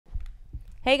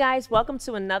Hey guys, welcome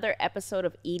to another episode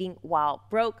of Eating While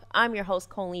Broke. I'm your host,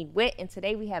 Coline Witt, and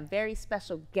today we have very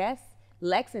special guests.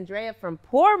 Lex and Drea from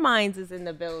Poor Minds is in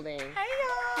the building. Hey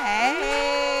y'all.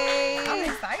 Hey. I'm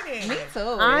excited. Me too.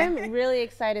 I'm really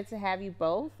excited to have you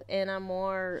both, and I'm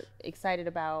more excited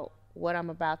about what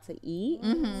I'm about to eat.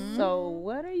 So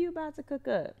what are you about to cook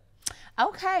up?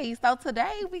 Okay, so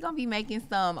today we're going to be making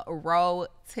some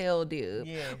rotel dip,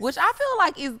 Yes. which I feel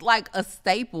like is like a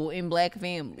staple in Black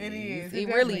families. It is. It It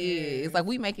really definitely is. is. Like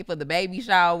we make it for the baby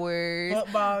showers,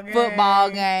 Football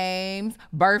games,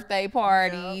 birthday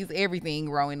parties, everything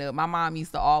growing up. My mom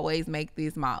used to always make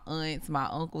this, my aunts, my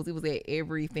uncles. It was at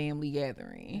every family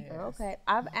gathering. Yes. Okay,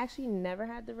 I've actually never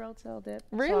had the rotel dip.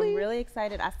 So Really? I'm really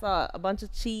excited. I saw a bunch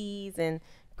of cheese and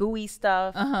gooey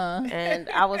stuff, Uh-huh. and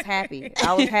I was happy.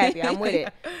 I'm with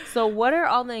it. So what are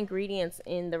all the ingredients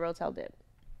in the rotel dip?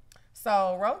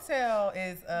 So rotel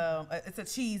is it's a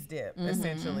cheese dip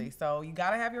essentially. So you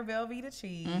gotta have your Velveeta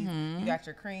cheese. You got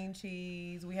your cream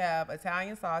cheese. We have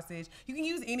Italian sausage. You can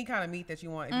use any kind of meat that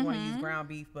you want if you want to use ground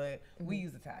beef, but we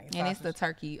use Italian sausage. And it's the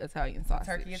turkey Italian sausage.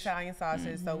 Turkey Italian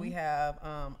sausage. So we have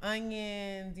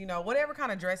onions, whatever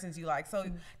kind of dressings you like. So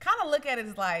kind of look at it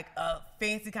as like a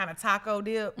fancy kind of taco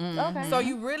dip. Okay. So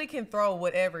you really can throw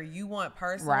whatever you want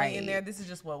personally in Right. there. This is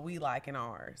just what we like in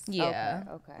ours. Yeah.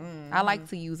 Okay. I like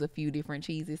to use a few different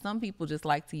cheeses. Some people just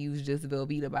like to use just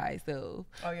Velveeta by itself.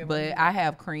 Oh, yeah, But I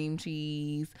have cream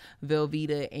cheese,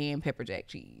 Velveeta, and pepper jack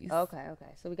cheese. Okay.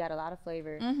 So we got a lot of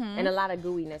flavor and a lot of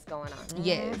gooiness going on.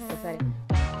 Yes. Okay.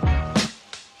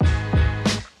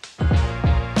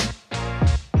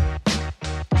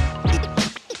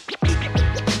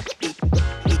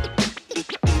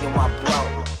 Eating my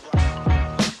bro.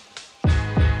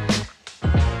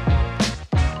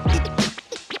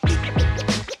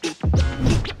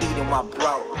 Eating my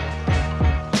bro.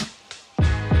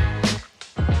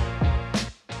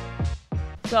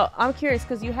 So I'm curious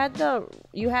because you have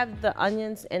the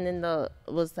onions and then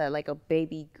was that like a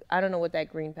baby? I don't know what that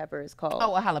green pepper is called.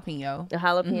 Oh, a jalapeno. The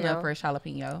jalapeno. Mhm, a fresh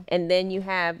jalapeno. And then you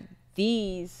have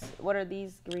these. What are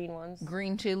these green ones?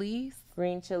 Green chilies.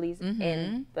 Green chilies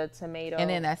and the tomato. And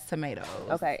then that's tomatoes.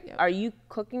 Okay. Yep. Are you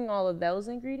cooking all of those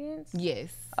ingredients?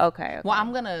 Yes. Okay. Well,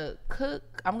 I'm going to cook.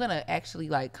 I'm going to actually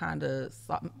like kind of,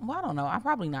 well, I don't know. I'm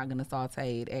probably not going to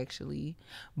saute it actually.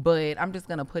 But I'm just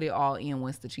going to put it all in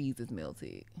once the cheese is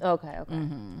melted. Okay.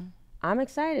 I'm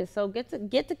excited. So get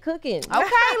to cooking. Okay,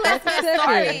 let's get cooking.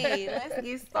 started. Let's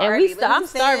get started. And I'm Let me starving.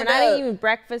 stand I didn't up. even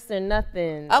breakfast or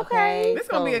nothing. Okay. This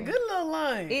gonna be So- a good little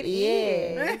lunch. It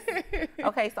Yeah. is.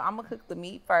 Okay, so I'm gonna cook the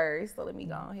meat first. So let me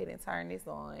go ahead and turn this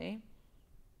on.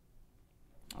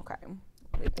 Okay.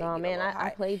 Let it Oh get a man, little I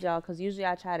hot. played y'all because usually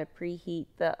I try to preheat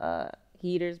the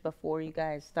heaters before you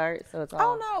guys start, so it's Oh,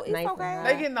 all no, it's nice okay. and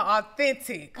They hot. getting the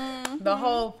authentic, the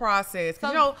whole process.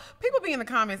 'Cause, people be in the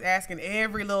comments asking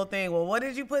every little thing. Well, what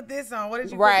did you put this on? What did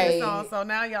you put this Right. on? So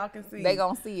now y'all can see. They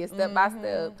gonna see it step by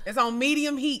step. It's on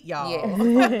medium heat, y'all. Yes,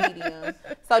 medium.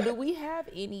 So do we have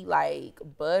any like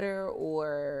butter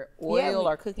or oil Yeah, we-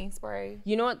 or cooking spray?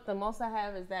 You know what? The most I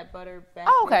have is that butter back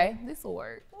Oh, there. okay. This will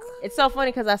work. It's so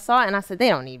funny because I saw it and I said they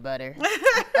don't need butter.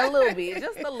 A little bit,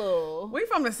 just a little. We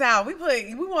from the South. We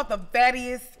want the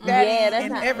fattiest, Yeah, that's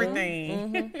and how-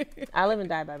 everything. I live and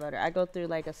die by butter. I go through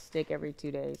like a stick every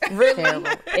 2 days. It's Really?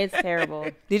 terrible. It's terrible.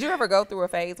 Did you ever go through a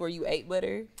phase where you ate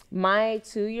butter? My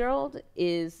 2-year-old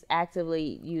is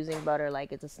actively using butter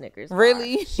like it's a Snickers bar.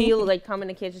 Really? She'll like come in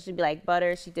the kitchen. She'll be like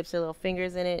butter. She dips her little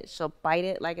fingers in it. She'll bite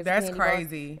it like it's a That's candy bar.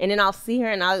 crazy. And then I'll see her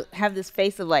and I'll have this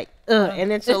face of like, ugh.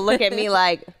 And then she'll look at me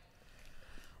like,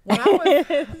 When I Take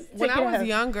it was out.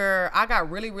 younger, I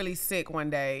got really, really sick one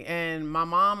day, and my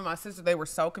mom and my sister, they were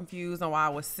so confused on why I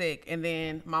was sick. And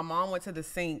then my mom went to the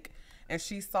sink and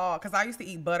she saw, because I used to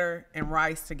eat butter and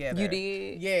rice together. You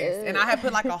did? Yes. And I had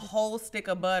put like a whole stick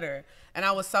of butter, and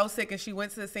I was so sick, and she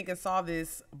went to the sink and saw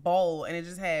this bowl, and it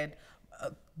just had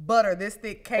butter this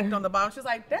thick caked on the bottom. She was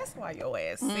like, that's why your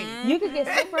ass sick. you could get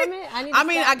sick from it. I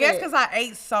mean, I guess because I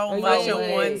ate so you much ate in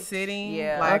it. one sitting.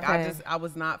 Yeah. Like, Okay. I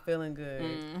was not feeling good.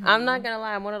 I'm not gonna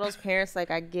lie, I'm one of those parents like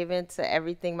I give in to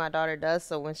everything my daughter does.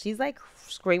 So when she's like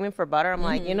screaming for butter, I'm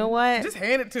like, you know what? Just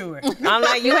hand it to her. I'm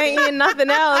like, you ain't eating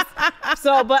nothing else.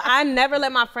 So, but I never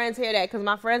let my friends hear that because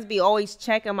my friends be always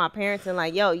checking my parents and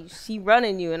like, yo, she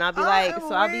running you, and I'll be like,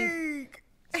 so I'll be. weak.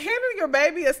 Handing your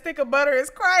baby a stick of butter is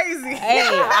crazy.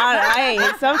 Hey,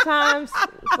 sometimes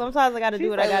I gotta do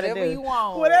what I gotta Whatever do. you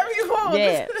want. Whatever you want.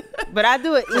 Yeah. But I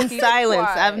do it in Keep it silence.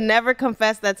 quiet. I've never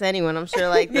confessed that to anyone. I'm sure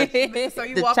like the, So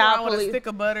you the walk child around with a police. stick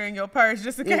of butter in your purse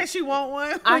just in case you want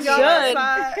one. I when y'all should.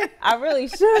 outside. I really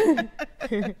should.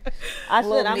 I should.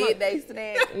 Little I'm a, midday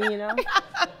snack. you know.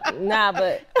 Nah,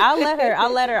 but I'll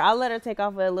let her take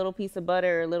off a little piece of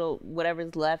butter or a little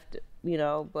whatever's left, you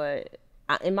know, but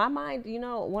in my mind, you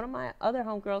know, one of my other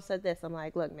homegirls said this. I'm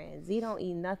like, look, man, Z don't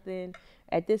eat nothing.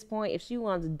 At this point, if she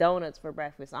wants donuts for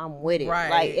breakfast, I'm with it. Right.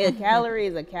 Like, a calorie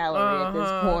is a calorie at this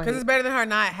point. Because it's better than her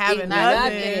not having Eating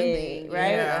nothing. nothing, right?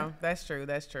 Yeah, that's true.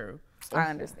 That's true. I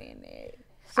understand that.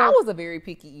 I was a very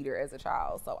picky eater as a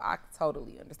child, so I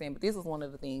totally understand. But this is one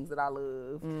of the things that I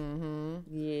love.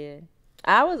 Yeah.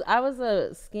 I was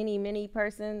a skinny mini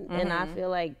person, and I feel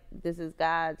like this is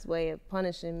God's way of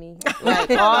punishing me.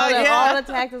 Like all the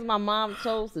tactics my mom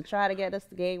chose to try to get us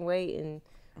to gain weight, and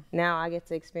now I get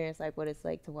to experience like what it's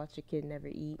like to watch your kid never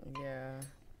eat. Yeah.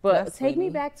 But That's take me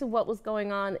funny. back to what was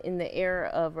going on in the era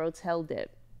of Rotel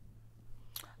dip.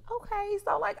 Okay,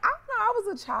 so like I don't know, I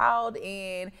was a child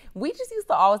and we just used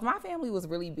to always, my family was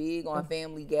really big on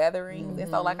family gatherings. And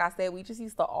so like I said, we just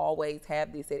used to always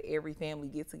have this at every family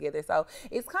get together. So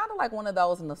it's kind of like one of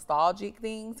those nostalgic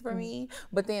things for me.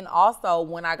 But then also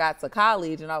when I got to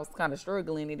college and I was kind of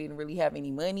struggling and didn't really have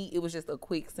any money, it was just a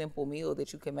quick, simple meal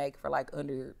that you can make for like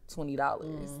under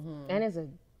 $20. And it's a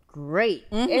great,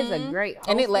 it's a great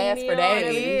And it wholesome lasts for meal and days.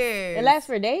 everything. It lasts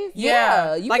for days?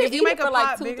 Yeah, you like can if you eat make it for a like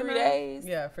pot 2-3 big enough, days.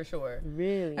 yeah, for sure.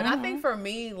 Really? And I think for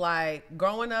me, like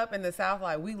growing up in the South,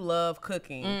 like we love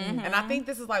cooking, and I think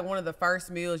this is like one of the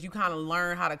first meals you kind of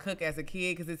learn how to cook as a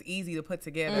kid because it's easy to put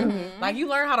together. Like you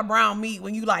learn how to brown meat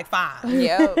when you like 5.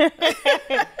 Yeah.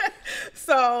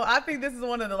 So I think this is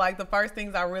one of the first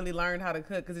things I really learned how to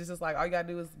cook because it's just like all you gotta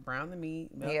do is brown the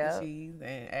meat, melt Yeah. the cheese,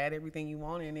 and add everything you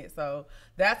want in it. So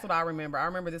that's what I remember. I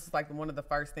remember this is like one of the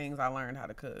first things I learned how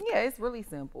to cook. Yeah, it's really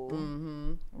simple.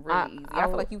 Really easy. I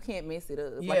feel like you can't mess it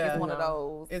up. Like Yeah. it's one of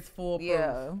those. It's foolproof.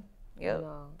 Yeah. Yep.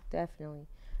 No, definitely.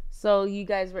 So you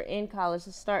guys were in college.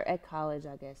 Let's start at college,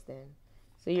 I guess, then.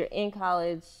 So you're in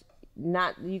college.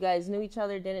 You guys knew each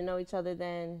other, didn't know each other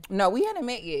then? No, we hadn't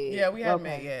met yet. Yeah, we haven't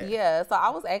Okay. met yet. Yeah, so I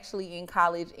was actually in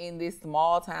college in this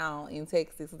small town in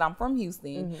Texas. 'Cause I'm from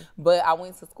Houston, but I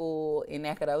went to school in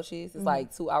Nacogdoches. It's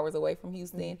like 2 hours away from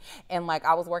Houston. And like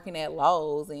I was working at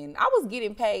Lowe's and I was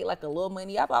getting paid like a little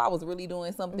money. I thought I was really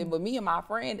doing something. But me and my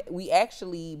friend, we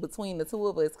actually, between the two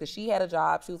of us, because she had a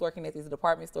job, she was working at this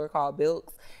department store called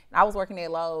Bilks. And I was working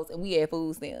at Lowe's and we had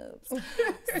food stamps.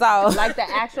 So Like the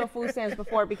actual food stamps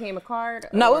before it became a card?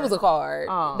 no, or- it was a card.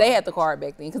 Oh. They had the card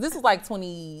back then because this was like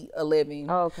 2011.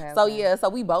 Oh, okay, So okay. yeah, so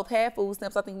we both had food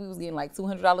stamps. I think we was getting like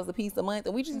 $200 a piece a month,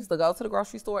 and we just used to go to the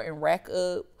grocery store and rack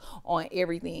up on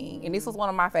everything. And this was one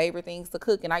of my favorite things to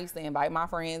cook. And I used to invite my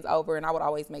friends over, and I would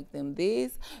always make them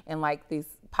this and like this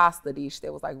pasta dish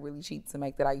that was like really cheap to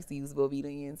make that I used to use Velveeta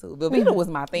in too. Velveeta was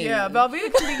my thing. Yeah,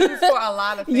 Velveeta can be used for a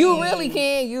lot of things. You really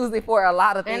can use it for a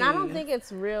lot of things. And I don't think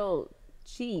it's real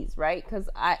cheese, right? Because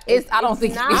I don't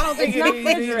think not, it is. I don't think it's it not is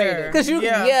refrigerated. either. because you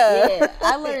Yeah. yeah.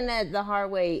 I learned that the hard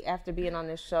way after being on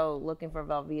this show, looking for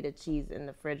Velveeta cheese in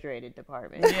the refrigerated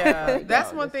department. Yeah, Like,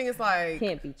 that's no, one this thing. It's like,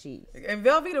 can't be cheese. and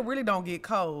Velveeta really don't get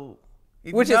cold.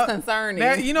 If Which you is know- concerning.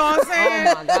 that- you know what I'm saying?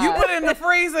 Oh my God. You put it in the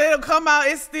freezer, it'll come out.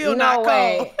 It's still No not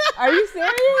way. cold. Are you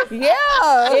serious?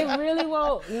 Yeah. It really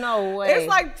won't. No way. It's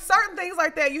like certain things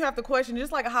like that you have to question.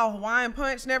 Just like how Hawaiian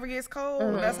Punch never gets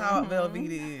cold. That's how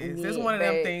Velveeta is. It's one of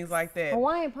them Facts. things like that.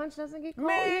 Hawaiian Punch doesn't get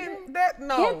cold either? Man, that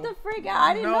no. Get the freak out.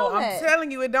 I didn't know I'm that. telling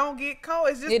you, it don't get cold.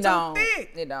 It's just It too don't.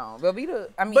 thick. It don't. Velveeta,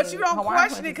 I mean, But you don't Hawaiian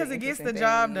question Punch it is because an it gets the interesting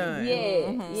job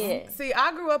thing. done. Yeah. See,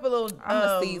 I grew up a little. I'm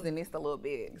gonna season this a little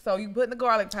bit. So you put the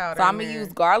garlic powder. So I'm in gonna there.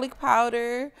 use garlic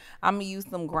powder. I'm gonna use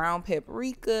some ground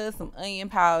paprika, some onion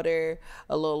powder,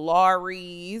 a little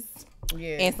Lawry's,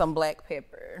 Yeah. and some black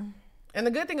pepper. And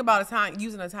the good thing about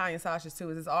using Italian sausage too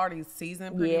is it's already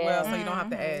seasoned pretty Yeah. well, so you don't have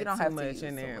to add You don't too have much to use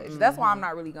in so there. much. That's why I'm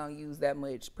not really gonna use that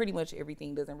much. Pretty much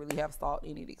everything doesn't really have salt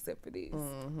in it except for this.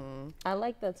 I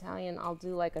like the Italian. I'll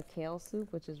do like a kale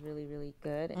soup, which is really, really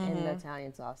good. And the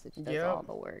Italian sausage does Yep. all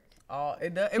the work. Oh,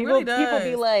 it does. It People, really does. people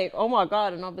be like, oh my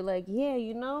God. And I'll be like, yeah,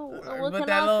 you know, what but can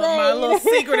that I little, say? my little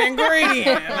secret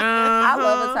ingredient. I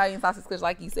love Italian sausage because,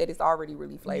 like you said, it's already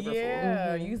really flavorful.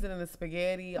 Yeah, use it in the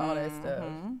spaghetti, all that stuff.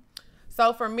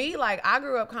 So for me, like I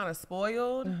grew up kind of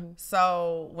spoiled.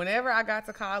 So whenever I got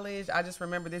to college, I just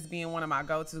remember this being one of my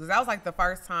go-tos because that was like the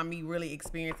first time me really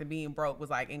experiencing being broke was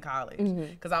like in college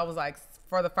because I was like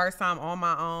for the first time on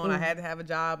my own. I had to have a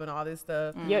job and all this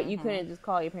stuff. You couldn't just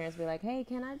call your parents and be like, hey,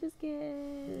 can I just get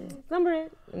some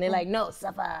bread? And they're like, no,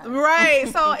 suffer. Right.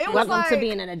 So it was Welcome like, to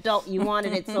being an adult. You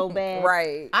wanted it so bad.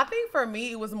 Right. I think for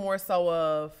me, it was more so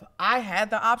of I had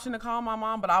the option to call my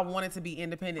mom, but I wanted to be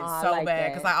independent I so like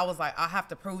bad that. because I was like, I have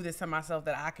to prove this to myself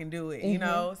that I can do it, you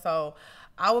know? So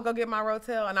I would go get my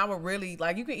rotel and I would really,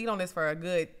 like, you can eat on this for a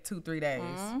good 2-3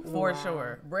 days for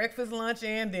sure. Breakfast, lunch,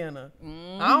 and dinner.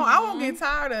 I won't get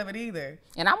tired of it either.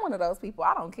 And I'm one of those people,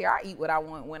 I don't care. I eat what I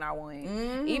want when I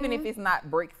want. Even if it's not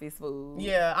breakfast food.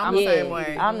 Yeah, I'm the same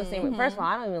way. I'm the same way. First of all,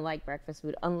 I don't even like breakfast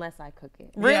food unless I cook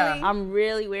it. Really? Yeah. I'm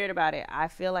really weird about it. I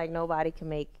feel like nobody can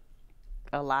make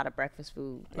a lot of breakfast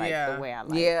food like Yeah. the way I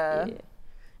like Yeah. it.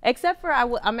 Except for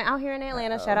I'm out here in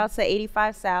Atlanta. Shout out to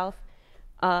 85 South.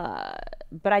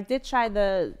 But I did try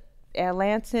the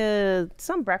Atlanta,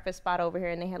 some breakfast spot over here,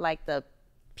 and they had like the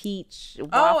peach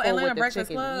waffle Atlanta with the Breakfast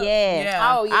chicken. Club? Yeah.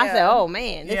 Yeah. Oh, yeah. I said, oh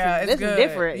man, this Yeah, it's is good.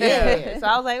 different. Yeah. Yeah. So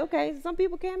I was like, okay, some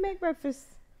people can't make breakfast.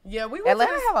 Yeah, we went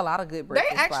Atlanta to this- have a lot of good They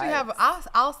breakfast actually spots. have.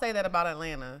 I'll say that about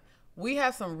Atlanta. We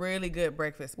have some really good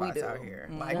breakfast spots do. out here.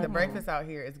 Like the breakfast out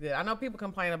here is good. I know people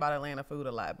complain about Atlanta food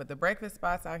a lot, but the breakfast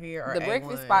spots out here are The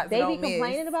breakfast A1. spots They be don't miss.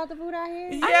 complaining about the food out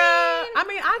here. Yeah, I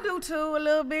mean, I do too a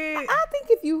little bit. I think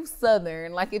if you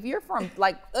Southern, like if you're from,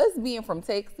 like us being from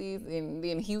Texas and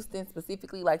then Houston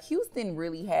specifically, like Houston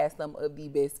really has some of the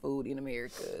best food in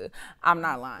America. I'm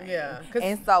not lying. Yeah, 'cause-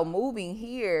 And so moving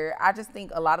here, I just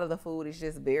think a lot of the food is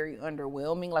just very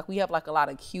underwhelming. Like we have like a lot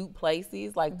of cute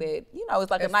places like that, you know, it's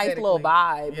like a nice little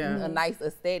Aesthetically, vibe, yeah. a nice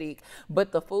aesthetic,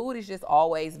 but the food is just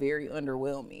always very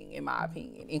underwhelming in my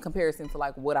opinion in comparison to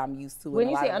like what I'm used to. When in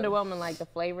a you lot say of- underwhelming, like the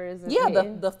flavors. yeah,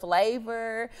 hitting? the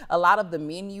flavor, a lot of the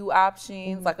menu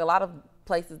options, like a lot of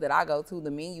places that I go to,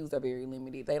 the menus are very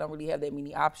limited. They don't really have that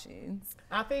many options.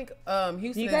 I think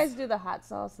Houston. Do you guys do the hot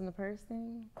sauce in the purse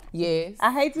thing? Yes.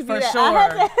 I hate to do for that.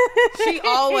 I hate sure. She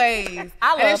always.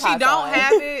 I love and if she hot don't sauce.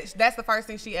 have it, that's the first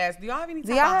thing she asks. Do y'all have any type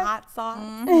y'all of have- hot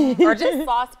sauce? Or just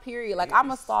sauce, period. Like,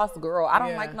 I'm a sauce girl. I don't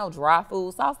Yeah. like no dry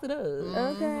food. Sauce it up.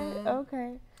 Okay,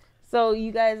 okay. So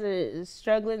you guys are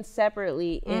struggling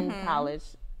separately in college,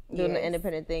 doing the Yes.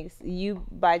 independent things. You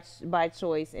by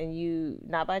choice, and you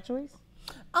not by choice.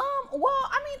 Well,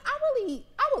 I mean,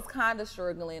 I was kind of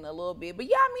struggling a little bit, but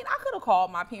yeah, I mean, I could have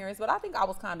called my parents, but I think I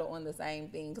was kind of on the same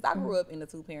thing because I grew up in a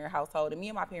 2-parent household, and me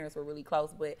and my parents were really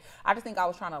close, but I just think I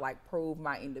was trying to like prove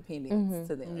my independence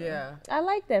to them. Yeah. I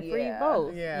like that for you Yeah.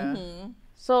 both. Yeah.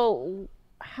 So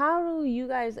how do you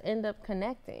guys end up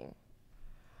connecting?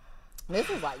 This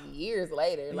was like years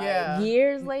later. Like, Yeah.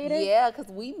 Years later? Yeah,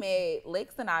 because we met,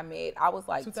 Lex and I met, I was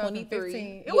like 23.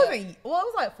 2015. It Yeah. wasn't. Well, it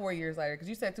was like 4 years later because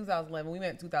you said 2011. We met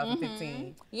in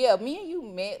 2015. Yeah, me and you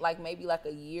met like maybe like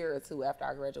a year or two after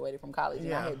I graduated from college,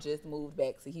 and I Yeah. had just moved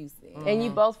back to Houston. And you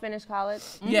both finished college?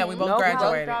 Yeah, we both No college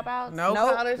graduated. dropouts? No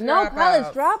Nope. college No dropouts. college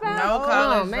dropouts? No Oh,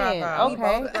 college man. dropouts. We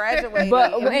Okay. both graduated,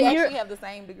 But- and and we you're- actually have the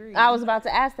same degree. I was about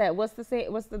to ask that. What's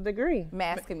the degree?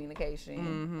 mass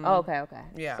communication. Oh, okay, okay.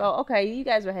 Yeah. So okay, you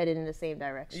guys were headed in the same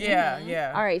direction. Yeah,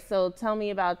 yeah. All right, so tell me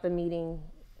about the meeting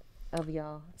of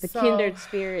y'all, the So- kindred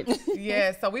spirits.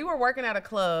 Yeah, so we were working at a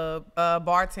club,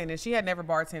 bartending. She had never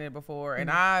bartended before, and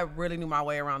I really knew my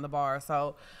way around the bar.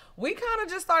 So we kind of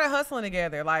just started hustling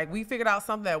together. Like, we figured out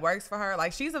something that works for her.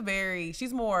 Like, she's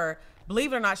more,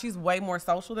 believe it or not, she's way more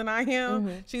social than I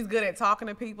am. She's good at talking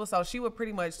to people. So she would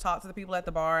pretty much talk to the people at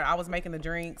the bar. I was making the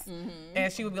drinks,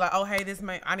 and she would be like, oh, hey,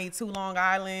 I need 2 Long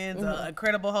Islands,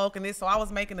 Incredible Hulk, and this. So I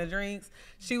was making the drinks.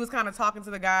 She was kind of talking to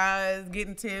the guys,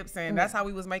 getting tips, and that's how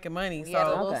we was making money. We had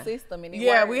a So little Okay. system, and it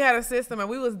yeah, worked. we had a system, and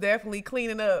we was definitely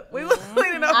cleaning up. We was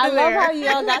cleaning up I in love there. how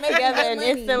y'all got Making together that and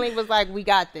money. instantly was like, we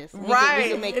got this. We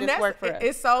Right, can make and this that's- work for us.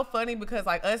 It's so funny because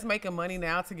like us making money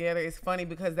now together is funny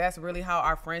because that's really how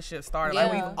our friendship started.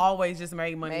 Like Yeah. we've always just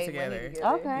made money Made together.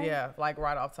 together. Okay. Yeah, like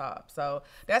right off top. So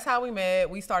that's how we met.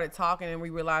 We started talking and we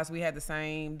realized we had the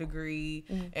same degree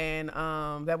and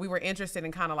that we were interested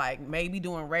in kind of like maybe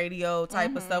doing radio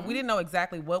type of stuff. We didn't know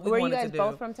exactly what we Were you wanted guys to do.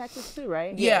 both from Texas too,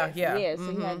 right? Yeah, Yes. yeah. Yeah,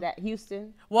 so you had that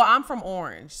Houston. Well, I'm from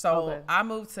Orange, so Okay. I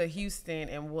moved to Houston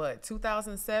in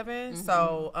 2007.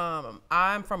 So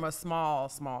I'm from a small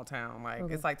town. Like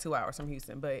it's like 2 hours from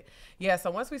Houston. But yeah,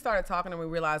 so once we started talking and we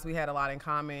realized we had a lot in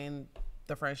common,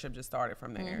 the friendship just started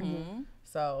from there.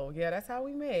 So yeah, that's how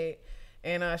we met.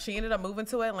 And she ended up moving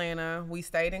to Atlanta. We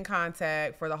stayed in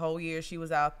contact for the whole year she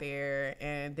was out there.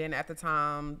 And then at the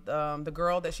time, the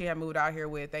girl that she had moved out here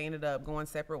with, they ended up going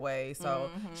separate ways. So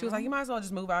she was like, you might as well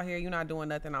just move out here. You're not doing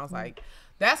nothing. I was like,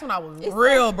 That's when I was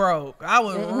real broke. I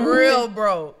was real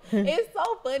broke. It's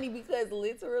so funny because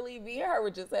literally me and her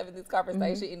were just having this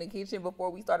conversation in the kitchen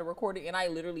before we started recording, and I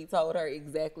literally told her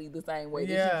exactly the same way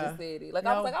that you just said it. Like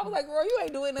I was like, girl, you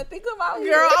ain't doing nothing. Come out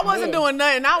here. Girl, I wasn't doing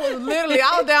nothing.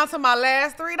 I was down to my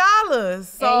last $3.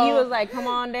 So and you was like, come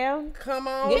on down. Come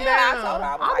on I down. told her,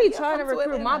 I was I'll like, be trying to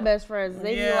recruit my best friends.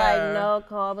 They be like, no,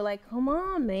 call. I'll be like, come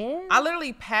on, man. I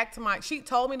literally packed she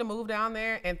told me to move down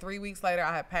there, and 3 weeks later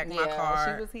I had packed my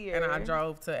car. She was here. And I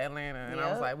drove to Atlanta, and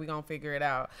I was like, we gonna figure it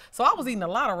out. So I was eating a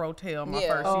lot of Rotel my first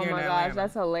year in Atlanta. Oh my gosh,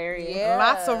 that's hilarious. Yeah.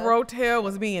 Lots of Rotel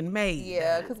was being made.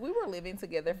 Yeah, because we were living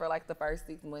together for like the first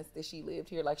 6 months that she lived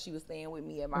here. Like she was staying with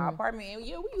me at my apartment, and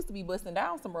we used to be busting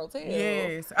down some Rotel.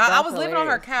 Yes, I was living on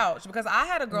her couch because I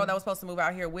had a girl that was supposed to move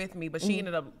out here with me, but she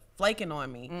ended up flaking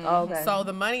on me. Okay. So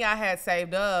the money I had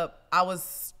saved up, I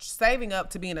was saving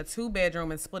up to be in a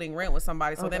 2-bedroom and splitting rent with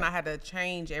somebody. So then I had to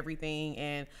change everything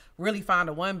and really find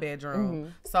a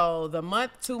 1-bedroom. So the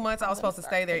 2 months I was supposed to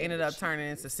stay there ended up turning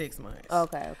into 6 months.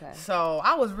 Okay. So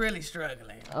I was really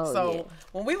struggling.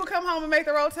 When we would come home and make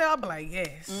the Rotel, I'd be like,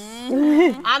 yes.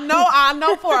 I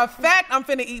know for a fact I'm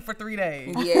finna eat for 3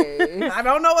 days. Yes. I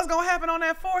don't know what's gonna happen on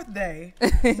that 4th day.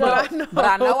 But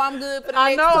I know I'm good for the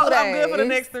next 2 days. I'm good for the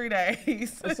next 3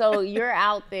 days. So you're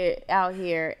out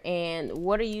here, and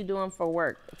what are you doing for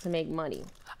work to make money?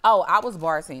 Oh, I was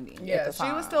bartending. Yeah, at the she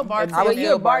time. was still bartending. But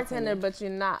you're a bartender, but you're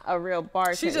not a real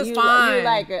bartender. She's just you fine.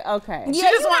 like okay.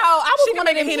 Yeah, just I she was can one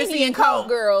make of a the Hennessy and Coke Coke.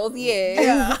 girls.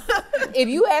 Yeah. If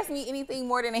you ask me anything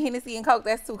more than a Hennessy and Coke,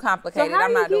 that's too So complicated. how I'm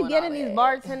do not you doing keep getting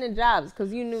all these that. bartending jobs?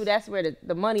 Because you knew that's where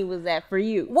the money was at for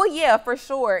you. Well, yeah, for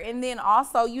sure. And then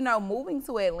also, moving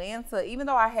to Atlanta, even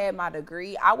though I had my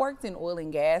degree, I worked in oil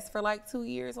and gas for like 2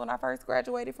 years when I first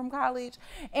graduated from college.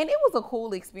 And it was a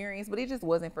cool experience, but it just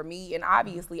wasn't for me. And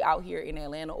obviously out here in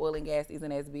Atlanta, oil and gas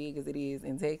isn't as big as it is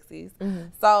in Texas.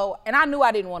 So, and I knew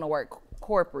I didn't want to work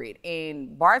corporate.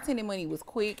 And bartending money was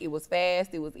quick, it was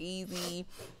fast, it was easy.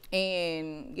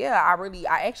 And yeah,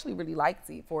 I actually really liked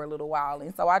it for a little while.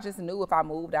 And so I just knew if I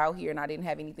moved out here and I didn't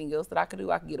have anything else that I could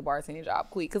do, I could get a bartending job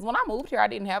quick. Because when I moved here, I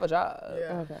didn't have a job.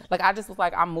 Yeah. Okay. Like I just was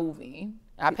like, I'm moving.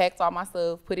 I packed all my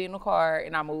stuff, put it in the car,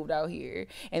 and I moved out here.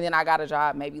 And then I got a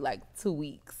job maybe like 2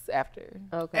 weeks after.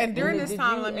 Okay. And during this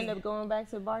time, did you end up going back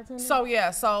to bartending?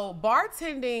 So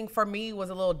bartending for me was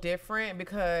a little different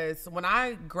because when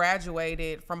I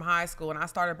graduated from high school and I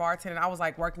started bartending, I was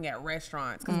like working at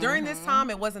restaurants. Because during this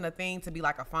time, it wasn't a thing to be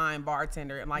like a fine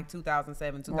bartender in like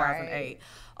 2007, 2008. Right.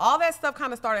 All that stuff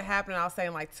kind of started happening, I was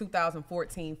saying like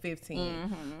 2014,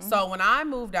 15. So when I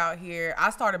moved out here,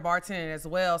 I started bartending as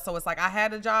well. So it's like I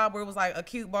had a job where it was like a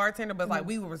cute bartender, but like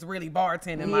we was really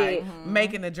bartending, like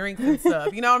making the drinks and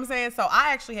stuff. You know what I'm saying? So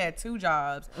I actually had 2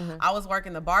 jobs. I was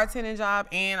working the bartending job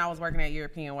and I was working at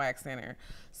European Wax Center.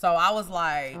 So I was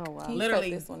like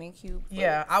literally this one in cube.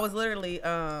 yeah, I was literally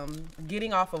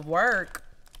getting off of work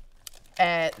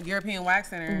at European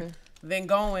Wax Center, then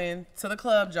going to the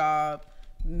club job,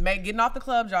 getting off the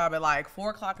club job at like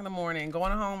 4 o'clock in the morning,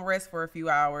 going home, rest for a few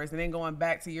hours, and then going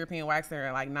back to European Wax Center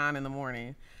at like 9 in the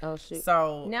morning. Oh shoot.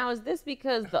 So now is this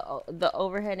because the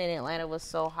overhead in Atlanta was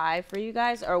so high for you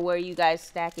guys, or were you guys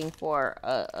stacking for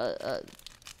a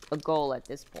goal at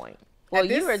this point? Well,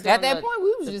 you were At that point,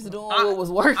 we was just doing what was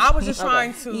working. I was just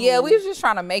trying to. Yeah, we was just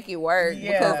trying to make it work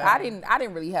Yeah. because I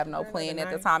didn't really have no plan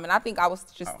at the time, and I think I was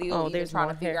just still even there's trying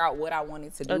more to figure out what I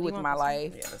wanted to do with my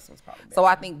life. Yeah, this one's probably better. So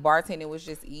I think bartending was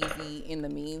just easy in the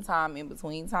meantime, in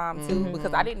between time too,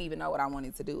 because I didn't even know what I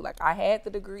wanted to do. Like I had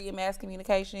the degree in mass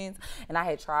communications, and I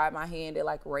had tried my hand at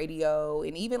like radio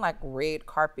and even like red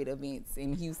carpet events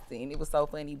in Houston. It was so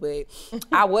funny, but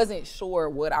I wasn't sure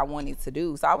what I wanted to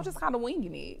do, so I was just kind of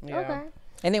winging it. Yeah. Okay.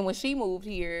 And then when she moved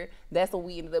here, that's when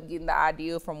we ended up getting the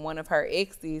idea from one of her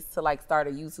exes to like start a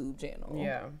YouTube channel.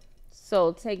 Yeah.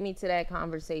 So take me to that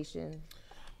conversation.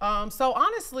 So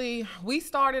honestly, we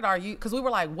started because we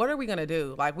were like, what are we gonna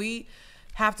do? Like we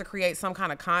have to create some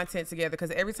kind of content together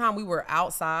because every time we were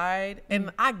outside,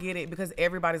 and I get it because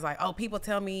everybody's like, oh, people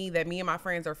tell me that me and my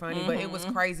friends are funny, but it was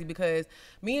crazy because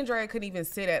me and Drea couldn't even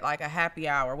sit at like a happy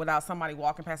hour without somebody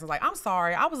walking past us like, I'm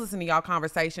sorry, I was listening to y'all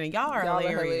conversation and y'all are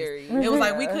hilarious. It was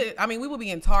like we would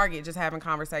be in Target just having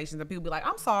conversations and people be like,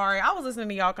 I'm sorry, I was listening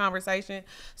to y'all conversation.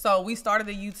 So we started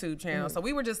a YouTube channel. So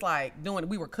we were just like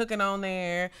we were cooking on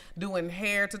there, doing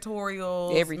hair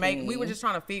tutorials, Everything. we were just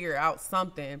trying to figure out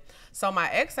something. So my my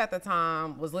ex at the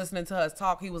time was listening to us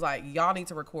talk. He was like, y'all need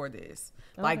to record this.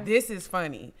 Like, this is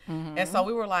funny. And so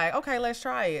we were like, okay, let's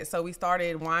try it. So we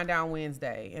started Wind Down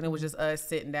Wednesday, and it was just us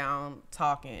sitting down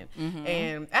talking.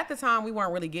 And at the time, we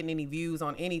weren't really getting any views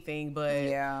on anything,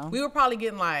 but we were probably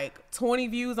getting like 20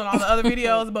 views on all the other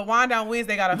videos, but Wind Down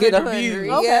Wednesday got 100 views.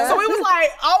 Okay. So it was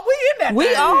like, oh, we in that We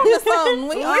thing. on to something.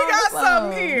 We got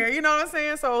something here. You know what I'm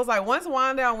saying? So it was like, once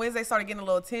Wind Down Wednesday started getting a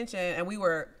little attention, and we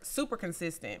were super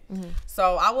consistent.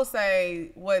 So I will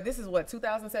say, this is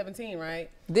 2017, right?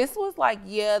 This was like,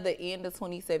 the end of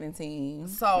 2017.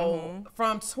 So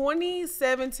from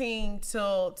 2017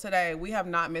 till today, we have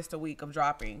not missed a week of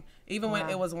dropping. Even when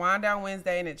it was Wind Down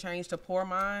Wednesday and it changed to Poor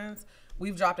Minds,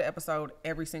 we've dropped an episode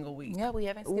every single week. Yeah, we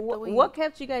haven't skipped a week. What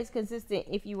kept you guys consistent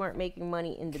if you weren't making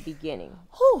money in the beginning?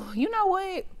 Whew, you know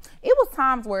what? It was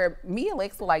times where me and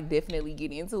Lex would like definitely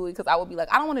get into it because I would be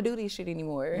like, I don't want to do this shit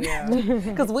anymore. Yeah.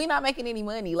 Because we not making any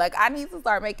money. Like, I need to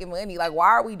start making money. Like, why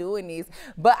are we doing this?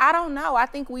 But I don't know. I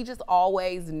think we just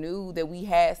always knew that we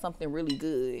had something really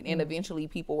good, and eventually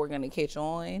people were going to catch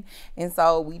on. And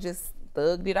so we just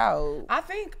thugged it out. I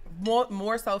think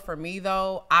more so for me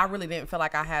though, I really didn't feel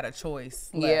like I had a choice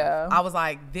left. Yeah. I was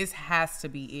like, this has to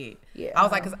be it. Yeah. I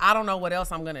was like, because I don't know what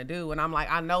else I'm gonna do, and I'm like,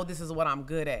 I know this is what I'm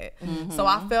good at. So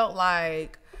I felt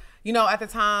like, you know, at the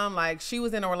time, like, she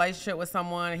was in a relationship with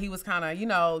someone, and he was kind of, you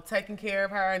know, taking care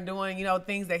of her and doing, you know,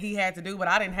 things that he had to do, but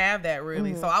I didn't have that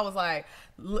really. So I was like,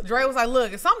 Dre was like,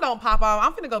 look, if something don't pop off,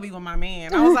 I'm finna go be with my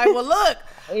man. I was like, well, look,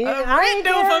 rent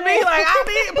due for me. Like,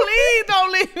 please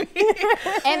don't leave me.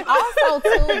 And also,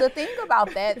 too, the thing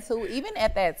about that, too, even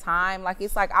at that time, like,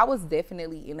 it's like I was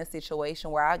definitely in a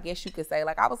situation where I guess you could say,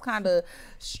 like, I was kind of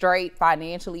straight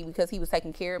financially because he was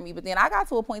taking care of me. But then I got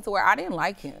to a point to where I didn't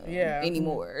like him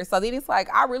anymore. So then it's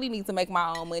like, I really need to make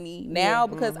my own money now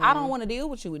because I don't want to deal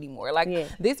with you anymore. Like,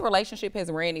 this relationship has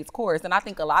ran its course. And I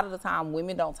think a lot of the time,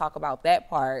 women don't talk about that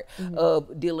part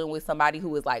of dealing with somebody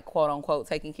who is like, quote unquote,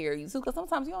 taking care of you too, because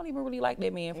sometimes you don't even really like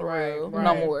that man for real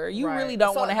no more. You really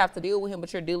don't want to have to deal with him,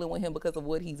 but you're dealing with him because of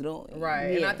what he's doing.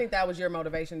 And I think that was your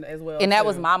motivation as well. And that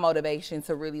was my motivation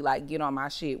to really like get on my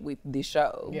shit with this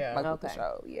show. With the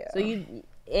show. So you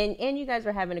and you guys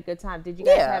were having a good time. Did you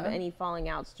guys have any falling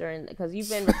outs during, because you've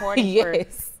been recording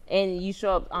and you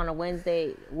show up on a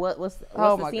Wednesday, what's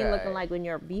the scene looking like when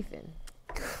you're beefing?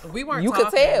 We weren't. You could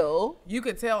tell. You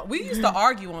could tell. We used to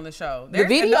argue on the show. The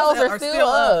videos are still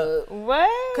up.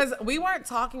 What? Because we weren't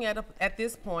talking at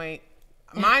this point.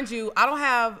 Mind you,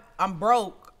 I'm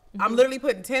broke. I'm literally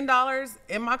putting $10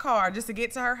 in my car just to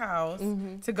get to her house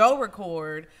to go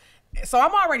record. So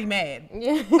I'm already mad.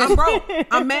 I'm broke.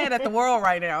 I'm mad at the world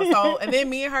right now. So, and then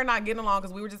me and her not getting along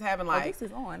because we were just having like this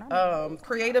is on.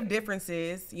 creative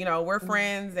differences. You know, we're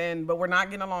friends but we're not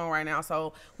getting along right now.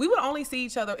 So we would only see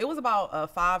each other. It was about a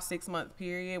 5-6 month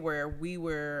period where we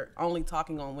were only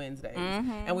talking on Wednesdays,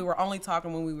 and we were only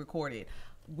talking when we recorded.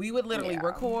 We would literally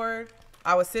record.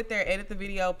 I would sit there, edit the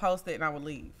video, post it, and I would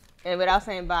leave. And without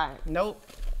saying bye. Nope.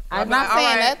 I'm not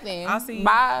saying nothing. I'll see you.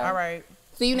 Bye. All right.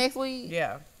 See you next week.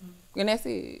 Yeah. And that's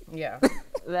it. Yeah.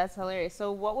 That's hilarious.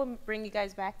 So what would bring you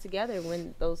guys back together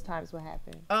when those times would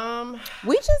happen?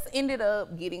 We just ended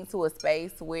up getting to a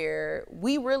space where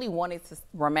we really wanted to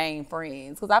remain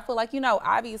friends. Because I feel like, you know,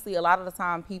 obviously a lot of the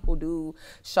time people do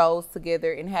shows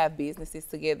together and have businesses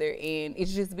together, and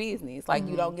it's just business. Like,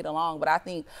 you don't get along. But I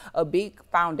think a big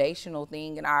foundational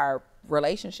thing in our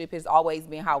relationship has always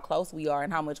been how close we are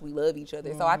and how much we love each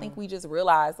other. So I think we just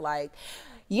realized, like,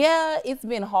 yeah, it's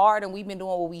been hard and we've been doing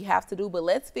what we have to do, but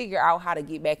let's figure out how to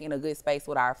get back in a good space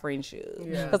with our friendship.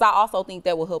 Because I also think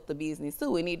that will help the business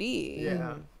too, and it did.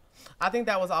 Yeah. I think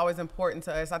that was always important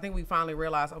to us. I think we finally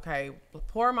realized, okay,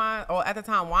 at the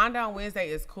time, Wind Down Wednesday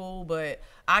is cool, but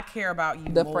I care about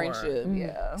you more. The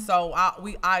friendship, So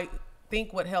I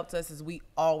think what helped us is we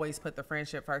always put the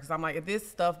friendship first. Because I'm like, if this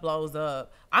stuff blows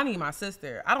up, I need my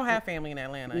sister. I don't have family in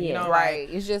Atlanta. You know, right.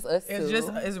 Like, it's just us two.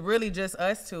 It's really just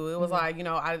us two. It was like, you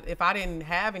know, if I didn't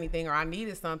have anything or I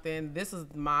needed something, this is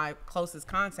my closest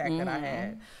contact that I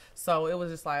had. So it was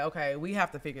just like, okay, we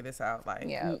have to figure this out. Like,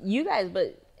 you guys,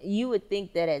 but you would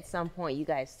think that at some point you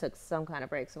guys took some kind of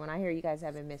break. So when I hear you guys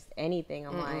haven't missed anything,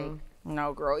 I'm like,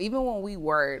 no, girl. Even when we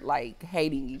were like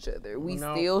hating each other, we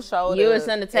still showed up. You would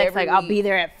send a text like, I'll be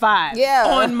there at 5. Yeah.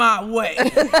 On my way.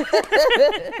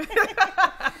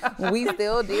 We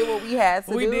still did what we had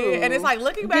to do. We did. And it's like,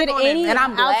 looking back on any it. And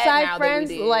I'm glad outside now friends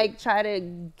that we did. like try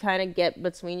to kind of get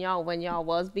between y'all when y'all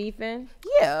was beefing?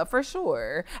 Yeah, for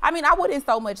sure. I mean, I wouldn't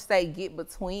so much say get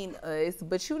between us,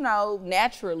 but you know,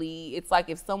 naturally, it's like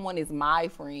if someone is my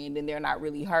friend and they're not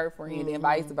really her friend and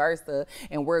vice versa,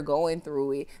 and we're going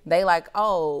through it, they like,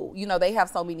 oh, you know, they have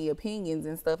so many opinions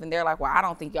and stuff, and they're like, well, I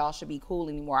don't think y'all should be cool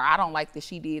anymore. I don't like that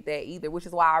she did that either, which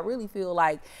is why I really feel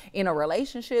like in a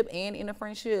relationship and in a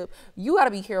friendship, you got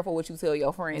to be careful what you tell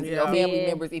your friends and your family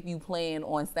members if you plan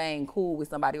on staying cool with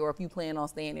somebody, or if you plan on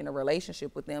staying in a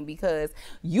relationship with them, because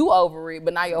you over it,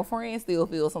 but now your friends still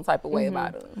feel some type of way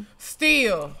about them.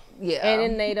 Still. Yeah. And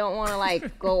then they don't want to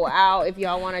like go out if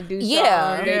y'all want to do something.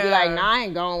 Yeah. They be like, nah, I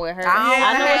ain't going with her.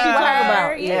 I know what you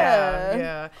talking about.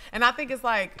 Yeah. And I think it's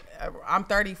like, I'm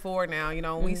 34 now, you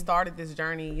know, when we started this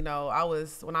journey, you know,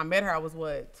 when I met her, I was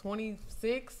what,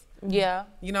 26? Yeah.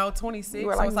 You know, 26.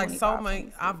 Like so it's like 25, so many,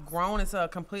 26. I've grown into a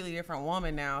completely different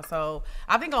woman now. So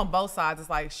I think on both sides, it's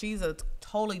like she's a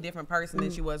totally different person than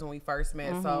she was when we first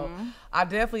met. So I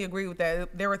definitely agree with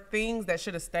that. There were things that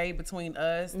should have stayed between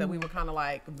us that we were kind of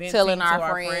like venting Telling to our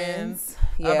our friends. friends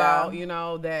Yeah. about, you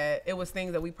know, that it was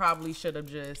things that we probably should have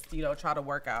just, you know, try to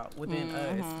work out within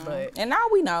us. But And now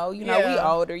we know, you know, we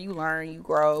Yeah. older, you learn, you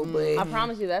grow, I but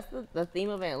promise you, that's the theme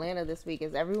of Atlanta this week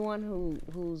is everyone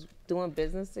who's doing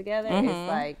business together is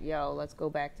like, yo, let's go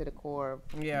back to the core.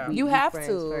 yeah. you be have friends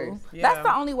to. first. That's Yeah.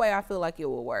 the only way I feel like it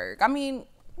will work. I mean,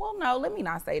 well, no, let me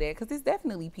not say that, because there's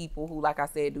definitely people who, like I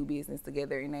said, do business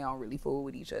together and they don't really fool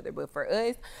with each other. But for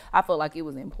us, I feel like it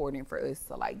was important for us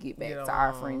to like get back Get to our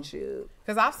along. friendship.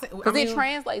 Because I've seen, Because it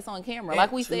translates on camera. it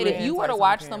Like we said, if you were to translates on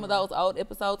watch some of camera. those old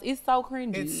episodes, it's so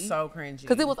cringy. it's so cringy.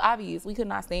 Because it was obvious we could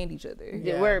not stand each other.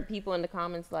 Yeah. Where people in the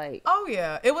comments like, Oh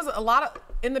yeah, it was a lot of.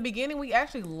 In the beginning, we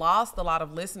actually lost a lot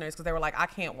of listeners because they were like, "I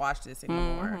can't watch this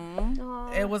anymore."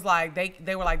 It was like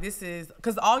they were like, "This is,"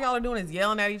 because all y'all are doing is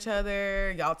yelling at each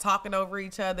other, y'all talking over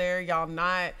each other, y'all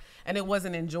not, and it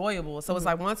wasn't enjoyable. So it's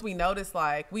like once we noticed,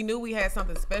 like we knew we had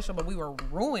something special, but we were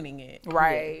ruining it,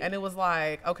 Right. And it was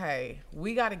like, okay,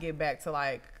 we got to get back to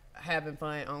like having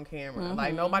fun on camera.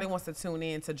 Like nobody wants to tune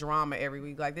in to drama every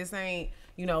week. Like this ain't,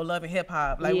 you know, Love and Hip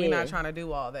Hop. Like we're Yeah. not trying to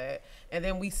do all that. And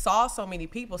then we saw so many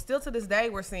people. Still to this day,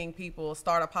 we're seeing people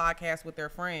start a podcast with their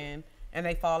friend and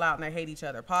they fall out and they hate each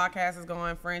other. Podcast is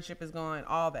going, friendship is going,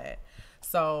 all that.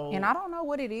 So And I don't know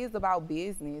what it is about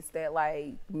business that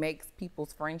like makes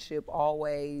people's friendship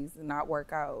always not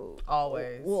work out.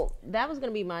 always. well, that was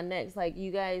gonna be my next. Like,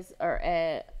 you guys are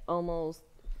at almost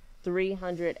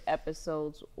 300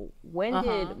 episodes. When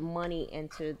did money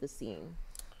enter the scene?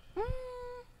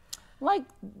 Like,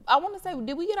 I want to say,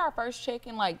 did we get our first check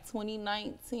in like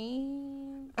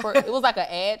 2019? It was like an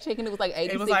ad check and it was like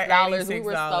 $86. It was like We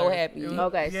were so $86. happy. It was-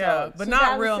 Okay, Yeah, so but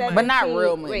not real money. But not 2017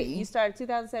 real money. Wait, you started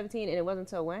 2017 and it wasn't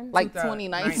until when? Like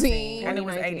 2019, 2019. and it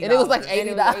was $80. And it was like And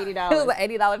it $80. was It was an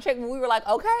 $80 check. And we were like,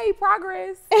 okay,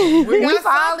 progress. We we got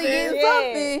finally something. did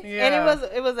something. Yeah. And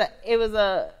it was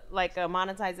a like a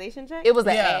monetization check. It was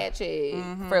an Yeah. ad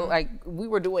check for like, we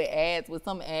were doing ads with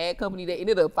some ad company that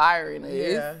ended up firing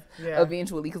us Yeah.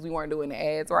 eventually because we weren't doing the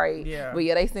ads right. Yeah. But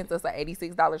yeah, they sent us an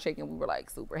 $86 check and we were like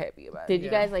super happy about Did it. you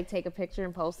guys like take a picture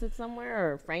and post it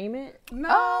somewhere or frame it? No,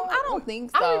 I don't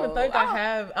think so. I don't even think I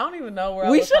have. I don't even know where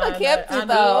We I would shoulda find kept that. it,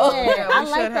 though. Yeah, I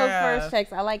we like should those have. first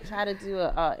checks. I like try to do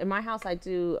in my house. I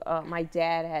do. My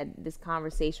dad had this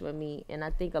conversation with me, and I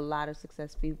think a lot of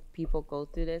successful people go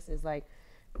through this. Is like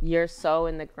you're so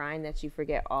in the grind that you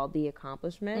forget all the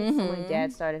accomplishments. So when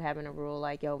Dad started having a rule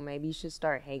like, yo, maybe you should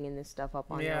start hanging this stuff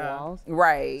up on your Yeah. walls.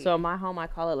 Right. So in my home, I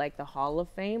call it like the Hall of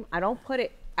Fame. I don't put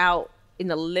it out in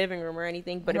the living room or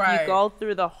anything, but if Right. you go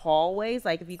through the hallways,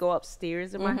 like if you go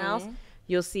upstairs in my house,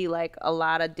 you'll see like a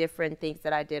lot of different things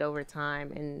that I did over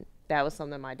time. And that was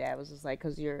something my dad was just like,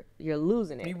 because you're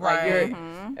losing it. Like Right.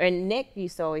 and Nick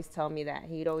used to always tell me that.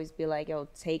 He'd always be like, yo,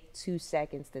 take 2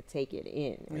 seconds to take it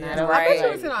in. And Yeah. I don't Right. I bet you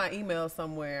like, it's in our email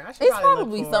somewhere. I should it's probably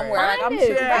probably look for somewhere. It. Like, I'm Find sure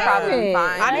it. you can probably Find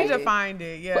find I it. need to find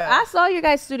it. Yeah. But I saw your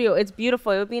guys' studio. It's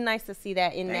beautiful. It would be nice to see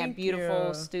that in that Thank beautiful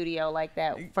you. studio, like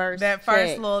that first That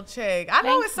first check. little check. I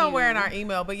know Thank it's somewhere in you. our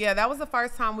email, but yeah, that was the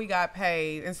first time we got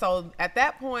paid. And so at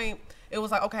that point, it was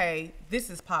like, okay, this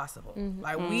is possible.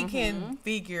 Like we can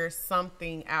figure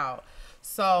something out.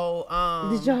 So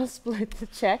Did y'all split the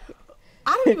check?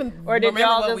 I don't even Or did remember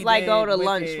y'all what just we like did go to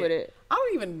lunch with it? I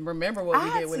don't even remember what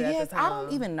we did with it at the time. I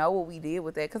don't even know what we did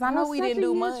with that because I know That's we such didn't a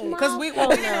do huge much. Because we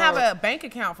didn't have a bank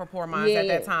account for Poor Minds at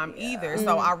that time either.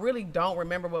 So I really don't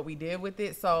remember what we did with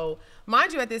it. So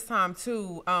mind you, at this time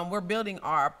too, we're building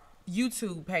our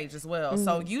YouTube page as well.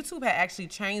 So YouTube had actually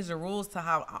changed the rules to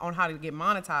how to get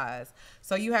monetized.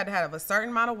 So you had to have a certain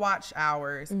amount of watch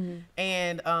hours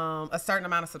and a certain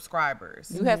amount of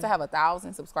subscribers. You had to have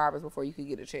 1,000 subscribers before you could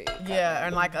get a check. Yeah,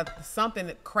 and like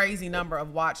something crazy number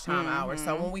of watch time hours.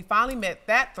 So when we finally met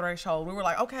that threshold, we were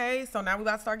like, okay, so now we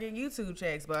got to start getting YouTube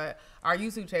checks. But our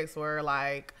YouTube checks were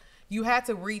like, you had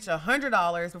to reach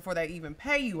 $100 before they even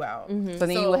pay you out. So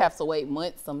then you would have to wait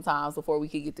months sometimes before we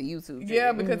could get the YouTube.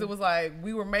 Yeah, because it was like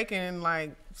we were making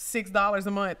like $6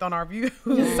 a month on our views,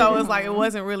 so it's like it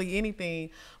wasn't really anything.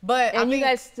 But And you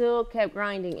guys still kept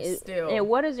grinding. Still. And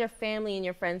what is your family and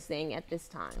your friends saying at this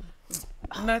time?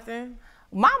 nothing.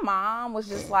 My mom was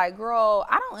just like, girl,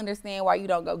 I don't understand why you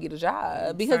don't go get a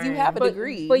job because you have a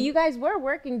degree. But you guys were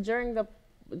working during the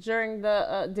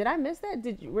did I miss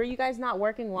that? Were you guys not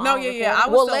working while? No, yeah, I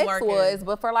was well, still Lex working. was,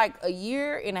 but for like a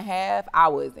year and a half, I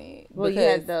wasn't. Well, you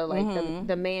had the like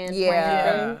the man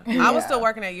Yeah. plan thing. I was still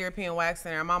working at European Wax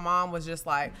Center. My mom was just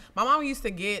like, my mom used to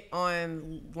get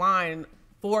online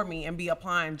for me and be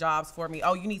applying jobs for me.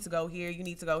 Oh, you need to go here. You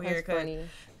need to go here. That's Cause funny.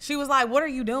 she was like, what are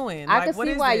you doing? I like, could what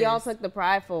see is why this? y'all took the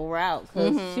prideful route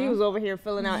because she was over here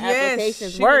filling out Yes,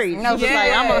 applications she worried. was- She was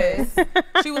like,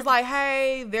 I'm She was like,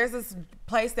 hey, there's this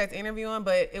place that's interviewing,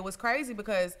 but it was crazy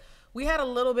because we had a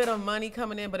little bit of money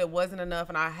coming in, but it wasn't enough.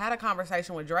 And I had a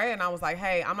conversation with Drea and I was like,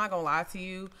 hey, I'm not gonna lie to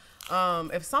you.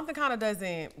 If something kind of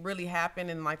doesn't really happen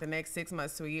in like the next 6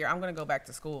 months to a year, I'm gonna go back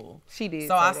to school. She did.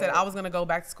 So say I said that. I was gonna go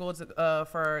back to school to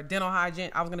for dental hygiene.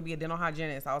 I was gonna be a dental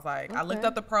hygienist. I was like, I looked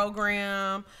up the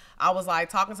program. I was like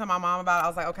talking to my mom about it. I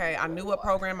was like, okay, I knew what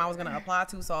program I was gonna apply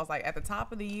to. So I was like, at the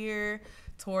top of the year,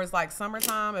 towards like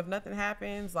summertime, if nothing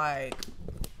happens, like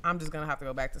I'm just gonna have to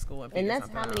go back to school and figure and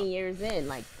that's something how many out. years in?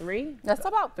 Like 3? That's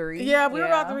about 3. Yeah, we were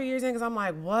about 3 years in because I'm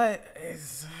like, what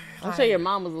is? I'm sure your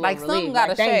mom was a little Like, relieved. something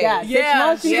gotta thank shake. God. 6 Yeah,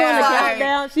 months, she yeah, doing the like-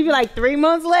 countdown. She'd be like 3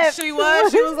 months left. She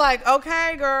was like,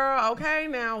 okay, girl, okay,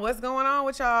 now what's going on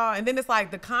with y'all? And then it's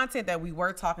like the content that we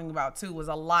were talking about too was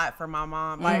a lot for my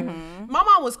mom. Like, my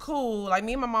mom was cool. Like,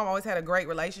 me and my mom always had a great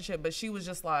relationship, but she was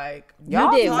just like, You did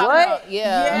talking what? about-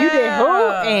 yeah. You did who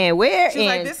and where? She was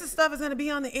like, and this is stuff is gonna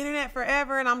be on the internet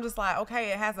forever, and I'm just like,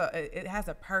 okay, it has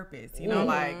a purpose, you know,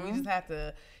 like we just have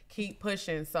to keep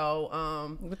pushing.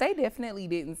 So, But they definitely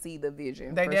didn't see the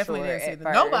vision. They for definitely sure didn't see at the-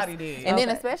 first. nobody did. And then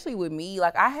Okay. especially with me,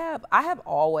 like I have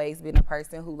always been a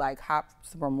person who like hops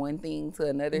from one thing to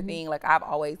another thing. Like I've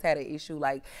always had an issue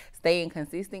like staying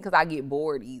consistent because I get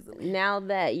bored easily. now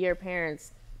that your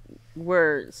parents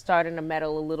were starting to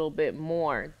meddle a little bit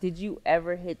more, did you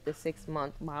ever hit the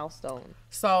 6-month milestone?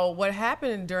 So what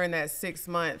happened during that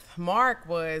 6-month mark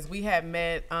was we had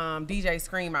met DJ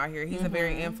Scream out here. He's a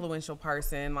very influential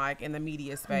person, like in the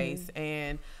media space,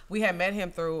 and we had met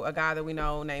him through a guy that we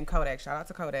know named Kodak. Shout out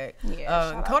to Kodak. Yeah,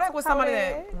 shout out Kodak to was somebody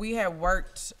Kodak. that we had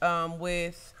worked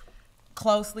with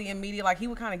closely in media. Like he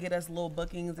would kind of get us little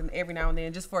bookings and every now and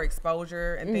then just for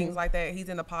exposure and things like that. He's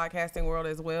in the podcasting world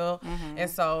as well. And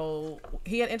so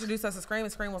he had introduced us to Scream,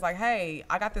 and Scream was like, hey,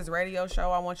 I got this radio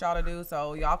show I want y'all to do.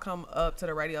 So y'all come up to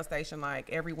the radio station like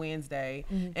every Wednesday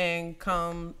and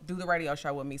come do the radio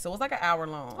show with me. So it was like an hour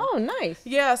long. Oh, nice.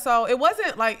 Yeah, so it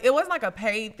wasn't like a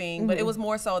paid thing, but it was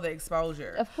more so the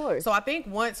exposure. Of course. So I think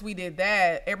once we did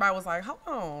that, everybody was like, hold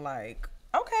on, like,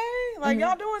 okay, like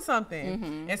y'all doing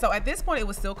something. And so at this point, it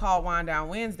was still called Wind Down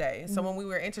Wednesday. So when we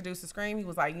were introduced to Scream, he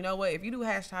was like, you know what? If you do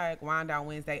hashtag Wind Down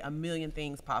Wednesday, a million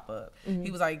things pop up.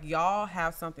 He was like, y'all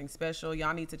have something special.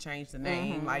 Y'all need to change the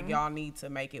name. Like y'all need to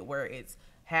make it where it's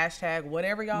hashtag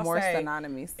whatever y'all More say.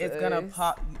 synonymous to It's gonna us.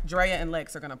 pop. Drea and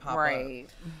Lex are gonna pop Right.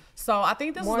 up. So I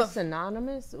think this More was a,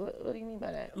 synonymous? What do you mean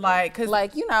by that? like, cause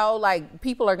Like, you know, like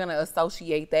people are gonna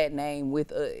associate that name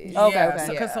with us.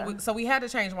 Okay. So we had to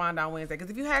change Wind Down Wednesday because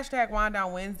if you hashtag Wind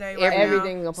Down Wednesday, right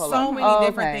Everything now, will pull so up. many Oh,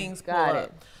 different okay. things pull Got up.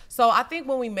 it. So I think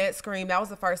when we met Scream, that was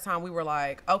the first time we were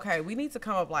like, okay, we need to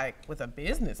come up like with a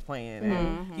business plan,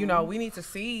 and you know, we need to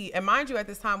see. And mind you, at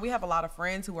this time, we have a lot of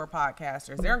friends who are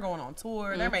podcasters. They're going on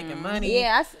tour. They're making money.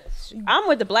 Yeah, I'm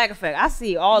with the Black Effect. I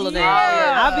see all of that.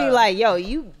 Yeah. I'll be like, yo,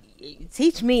 you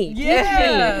teach me.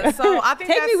 Yeah, Teach me. so I think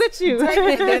Take me with you.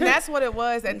 and that's what it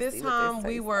was. At this see what time, this we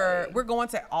tastes were like. we're going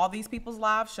to all these people's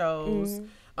live shows.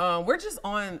 We're just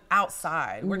on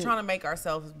outside. We're trying to make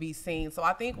ourselves be seen. So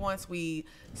I think once we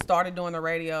started doing the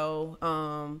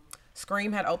radio,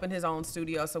 Scream had opened his own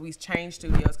studio, so we changed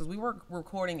studios because we were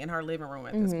recording in her living room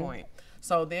at this point.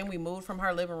 So then we moved from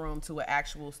her living room to an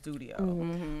actual studio.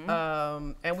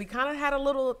 And we kind of had a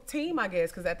little team, I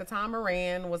guess, because at the time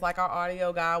Moran was like our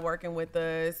audio guy working with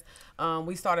us.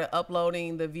 We started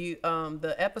uploading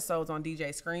the episodes on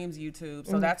DJ Scream's YouTube.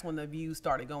 So that's when the views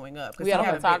started going up. 'Cause We had he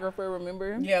a big- photographer,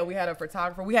 remember? yeah, we had a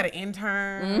photographer. We had an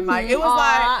intern. Like it was Aw,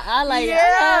 like I like it.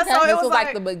 yeah. Okay. So it This was was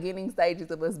like the beginning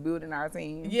stages of us building our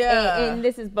team. yeah. And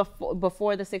this is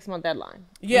before the 6-month deadline.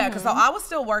 Yeah, because so I was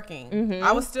still working.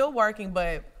 I was still working,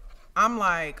 but I'm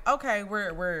like, okay,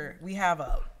 we have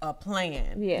a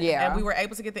plan. Yeah. And we were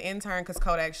able to get the intern because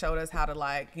Kodak showed us how to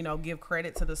like, you know, give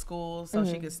credit to the school so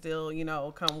she could still, you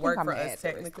know, come work for us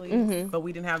technically. But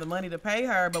we didn't have the money to pay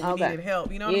her, but we needed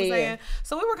help. You know what I'm saying?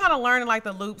 So we were kind of learning like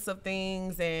the loops of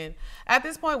things. And at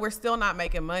this point, we're still not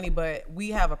making money, but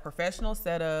we have a professional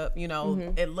setup. You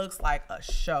know, it looks like a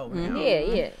show now.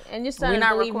 Yeah. And you're starting to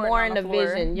believe more in the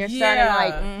vision. You're starting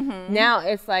like, now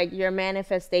it's like your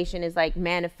manifestation is like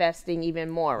manifesting even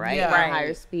more, right? Yeah. At a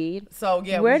higher speed. So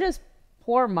yeah. Where does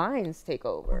Poor Minds take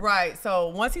over? Right. So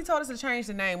once he told us to change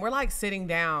the name, we're like sitting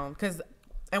down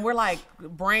and we're like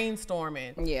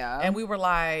brainstorming. Yeah. And we were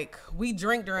like, we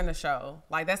drink during the show.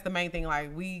 Like that's the main thing.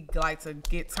 Like we like to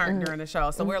get turned during the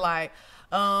show. So we're like,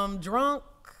 drunk.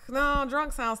 No,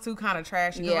 drunk sounds too kind of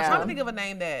trashy. We're trying to think of a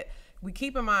name that we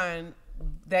keep in mind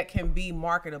that can be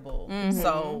marketable.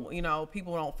 So, you know,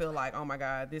 people don't feel like, oh my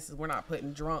God, we're not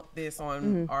putting drunk this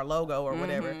on our logo or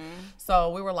whatever.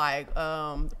 So we were like,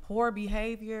 poor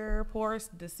behavior, poor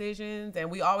decisions. And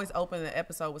we always open the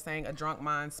episode with saying a drunk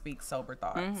mind speaks sober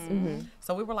thoughts.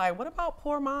 So we were like, what about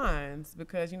poor minds?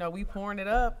 Because, you know, we pouring it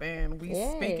up and we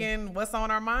speaking what's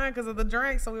on our mind because of the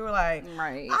drink. So we were like,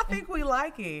 I think we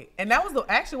like it. And that was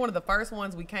actually one of the first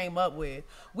ones we came up with.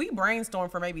 We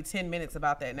brainstormed for maybe 10 minutes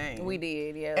about that name. We did.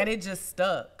 Yeah. And it just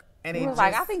stuck. And it was just,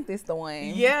 like, I think this the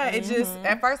one. Yeah, it just,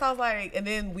 at first I was like, and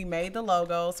then we made the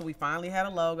logo. So we finally had a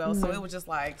logo. So it was just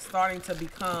like starting to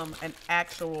become an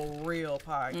actual real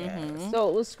podcast. So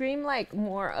was Scream like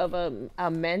more of a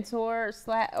mentor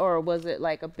or was it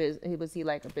like was he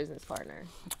like a business partner?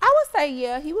 I would say,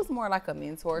 yeah, he was more like a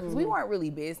mentor because we weren't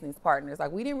really business partners.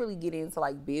 Like we didn't really get into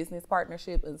like business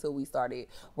partnership until we started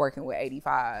working with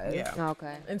 85. Yeah.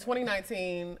 Okay. In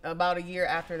 2019, about a year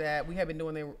after that, we had been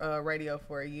doing the radio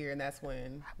for a year. And that's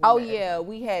when we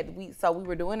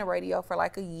were doing the radio for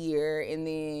like a year, and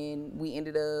then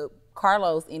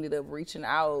Carlos ended up reaching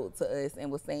out to us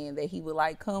and was saying that he would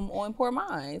like come on Poor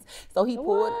Minds. So he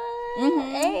pulled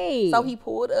So he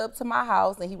pulled up to my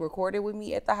house and he recorded with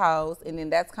me at the house, and then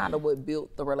that's kind of what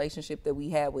built the relationship that we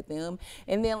had with them.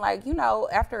 And then like, you know,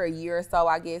 after a year or so,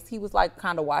 I guess he was like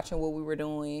kind of watching what we were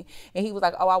doing, and he was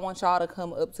like, oh, I want y'all to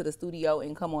come up to the studio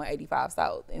and come on 85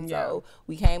 South. And so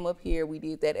we came up here, we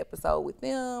did that episode with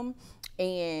them,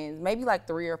 and maybe like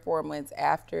 3 or 4 months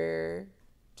after,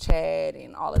 Chad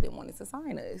and all of them wanted to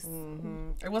sign us.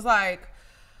 It was like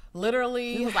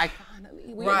literally, he was like,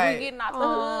 finally, we getting out the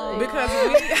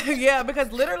hood. Because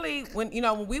literally when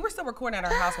we were still recording at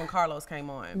our house when Carlos came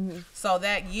on. So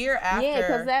that year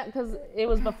after, because it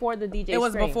was before the DJ. It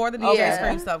was before the DJ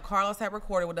Scream stuff. Carlos had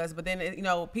recorded with us, but then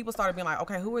people started being like,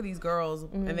 okay, who are these girls?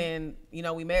 And then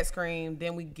we met Scream.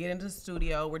 Then we get into the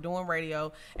studio. We're doing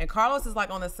radio, and Carlos is like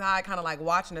on the side, kind of like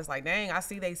watching us, like, dang, I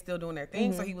see they still doing their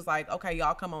thing. So he was like, okay,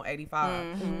 y'all come on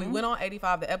 85. We went on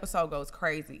 85. The episode goes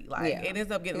crazy. Like it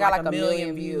ends up getting like a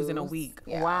million views in a week.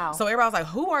 Wow. So everybody was like,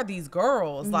 who are these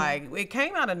girls? Like it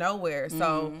came out of nowhere.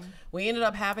 So we ended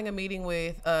up having a meeting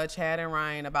with Chad and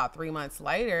Ryan about 3 months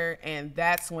later, and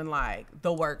that's when like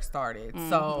the work started.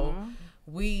 So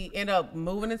we end up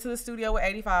moving into the studio with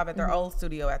 85 at their old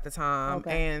studio at the time.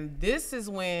 And this is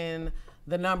when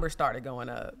the numbers started going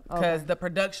up because the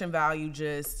production value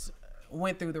just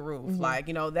went through the roof. Like,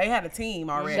 they had a team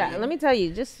already. Let me tell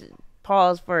you, just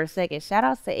pause for a second. Shout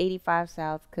outs to 85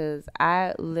 South, because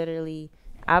I've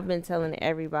been telling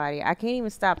everybody, I can't even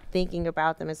stop thinking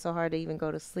about them. It's so hard to even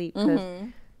go to sleep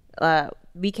because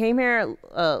we came here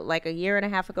like a year and a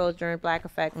half ago during Black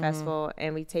Effect Festival,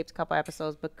 and we taped a couple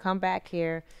episodes, but come back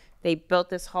here, they built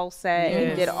this whole set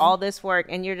and did all this work,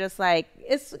 and you're just like,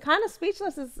 it's kind of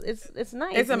speechless. It's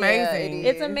nice. It's amazing.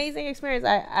 It's an amazing experience.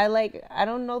 I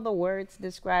don't know the words to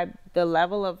describe the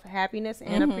level of happiness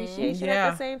and appreciation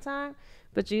at the same time.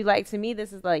 But to me,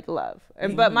 this is like love.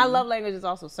 But my love language is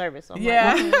also service. So I'm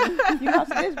like, you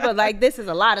also this, but like this is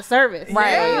a lot of service.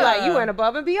 Right. Yeah. You went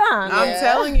above and beyond. I'm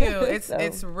telling you,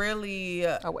 it's really.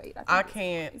 I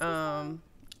can't.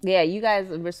 Yeah, you guys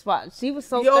respond. She was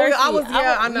so thirsty.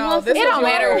 I know. It don't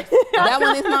matter. That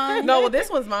one is mine. No, this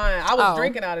one's mine. I was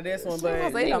drinking out of this one, but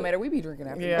it don't matter. We be drinking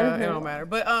after. Yeah, it don't matter.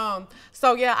 But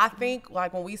I think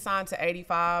like when we signed to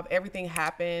 85, everything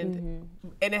happened,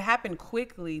 and it happened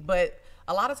quickly. But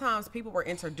a lot of times people were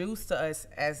introduced to us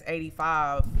as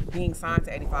 85, being signed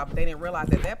to 85, but they didn't realize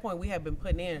at that point we had been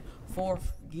putting in 4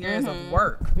 years of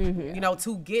work,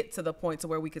 to get to the point to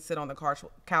where we could sit on the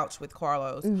couch with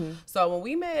Carlos. So when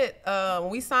we met, when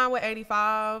we signed with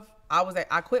 85,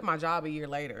 I quit my job a year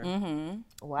later.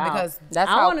 Wow. Because that's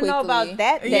how I want to know about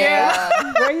that day.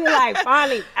 Where you like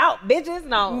finally out, bitches?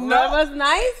 No, it was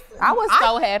nice. I was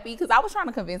so happy because I was trying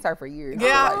to convince her for years.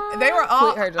 Yeah, they were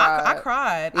all. Quit her job. I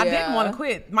cried. I didn't Yeah. want to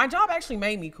quit. My job actually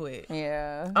made me quit.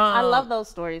 Yeah. I love those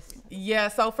stories. Yeah,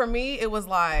 so for me, it was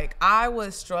like I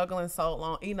was struggling so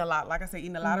long, eating a lot. Like I said,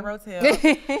 eating a lot of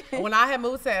Rotel. When I had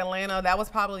moved to Atlanta, that was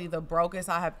probably the brokest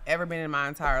I have ever been in my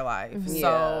entire life.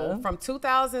 So from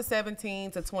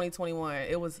 2017 to 2021,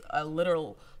 it was a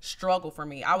literal struggle for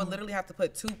me. I would literally have to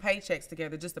put 2 paychecks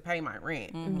together just to pay my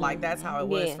rent. Like that's how it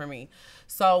was for me.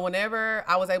 So whenever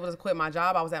I was able to quit my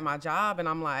job, I was at my job, and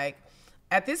I'm like,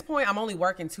 at this point, I'm only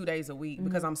working 2 days a week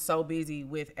because I'm so busy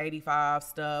with 85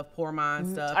 stuff, Poor Mind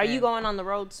stuff. Are you going on the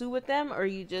road too with them, or are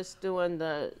you just doing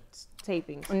the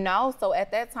tapings? No, so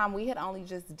at that time we had only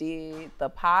just did the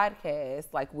podcast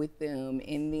like with them,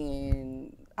 and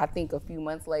then I think a few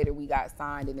months later we got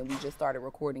signed, and then we just started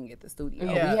recording at the studio.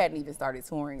 Yeah. We hadn't even started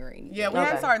touring or anything. Yeah, we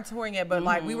hadn't started touring yet, but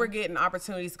like we were getting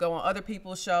opportunities to go on other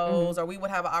people's shows, or we would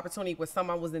have an opportunity where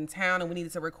someone was in town and we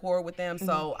needed to record with them.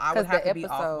 So I would have to be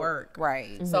off work.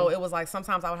 Right. So it was like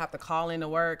sometimes I would have to call into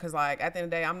work because like at the end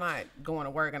of the day, I'm not going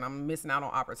to work and I'm missing out on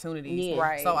opportunities. Yeah.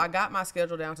 Right. So I got my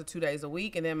schedule down to 2 days a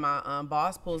week, and then my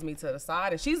boss pulls me to the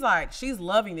side, and she's like, she's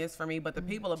loving this for me, but the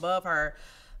people above her,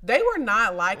 they were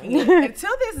not liking it. Until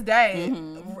this day,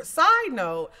 side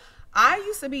note, I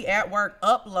used to be at work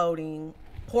uploading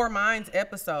Poor Minds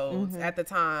episodes at the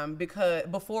time because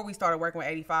before we started working with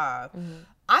 85.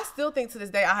 I still think to this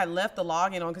day I had left the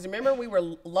login on because remember we were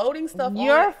loading stuff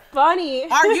You're on. funny. Our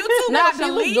YouTube got she was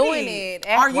deleted. doing it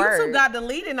at Our work. YouTube got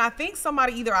deleted, and I think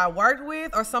somebody either I worked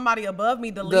with or somebody above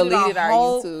me deleted our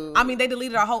whole YouTube. I mean, they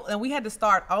deleted our whole, and we had to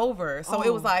start over. So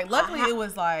it was like, luckily it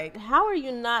was like, How are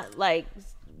you not like?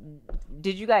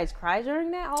 Did you guys cry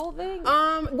during that whole thing?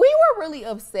 We were really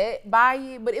upset by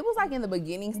it, but it was like in the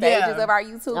beginning stages of our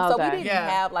YouTube, so we Okay. didn't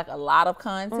have like a lot of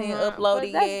content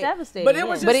uploaded But that's yet. devastating. But it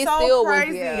was But just it so still was,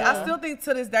 crazy. yeah. I still think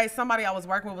to this day somebody I was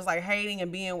working with was like hating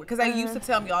and being, because they used to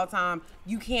tell me all the time,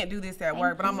 you can't do this at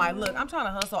work. But I'm like, look, I'm trying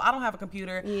to hustle. I don't have a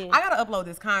computer. I gotta upload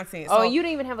this content. So Oh, you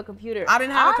didn't even have a computer. I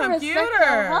didn't have a respect computer.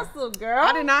 your hustle, girl.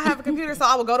 I did not have a computer, so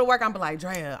I would go to work. I'm be like,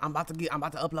 Drea, I'm about to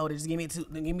upload it. Just give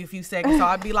me a few seconds. So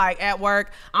I'd be like at work,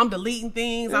 I'm deleting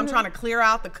things. I'm trying to clear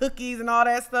out the cookies and all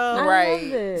that stuff. I Right.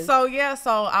 love this. So yeah,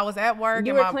 so I was at work.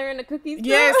 You and were clearing the cookies. girl?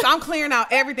 Yes, I'm clearing out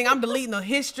everything. I'm deleting the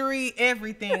history,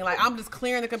 everything. Like I'm just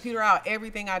clearing the computer out,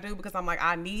 everything I do, because I'm like,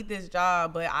 I need this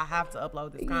job, but I have to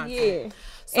upload this content. Yeah.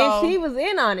 So, And she was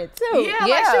in on it too. yeah,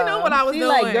 like she knew what I was She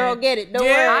doing. like, girl, get it. Don't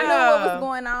worry. I knew what was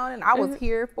going on, and I was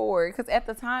here for it. Because at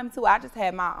the time, too, I just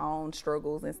had my own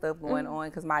struggles and stuff going on.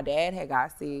 Because my dad had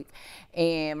got sick,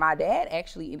 and my dad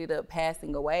actually ended up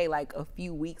passing away like a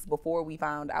few weeks before we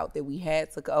found out that we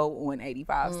had to go on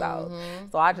 85 South.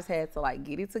 So I just had to like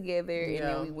get it together, and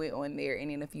then we went on there. And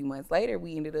then a few months later,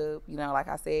 we ended up, you know, like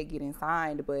I said, getting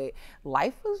signed. But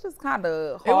life was just kind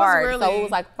of hard. So it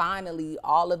was like finally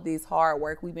all of this hard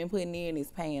work we've been putting in is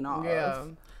paying off. Yeah.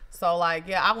 So like,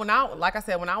 yeah, when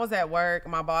I was at work,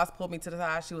 my boss pulled me to the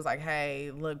side. She was like, hey,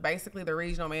 look, basically the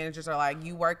regional managers are like,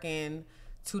 you working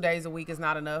 2 days a week is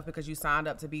not enough because you signed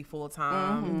up to be full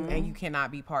time and you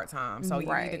cannot be part time. So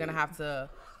you're either gonna have to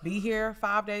be here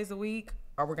 5 days a week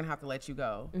or we're gonna have to let you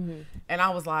go. And I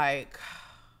was like,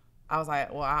 well,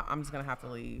 I'm just gonna have to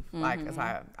leave. Like, 'cause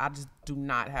I just do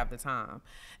not have the time.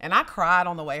 And I cried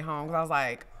on the way home because I was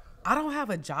like, I don't have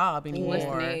a job anymore. What's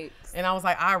next? And I was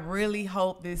like, I really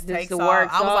hope this takes off.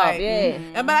 works I was off, like, yeah.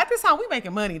 and but at this time we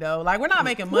making money though. Like we're not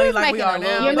making money like we making are a now.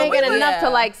 little You're but making we enough yeah. to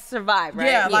like survive, right?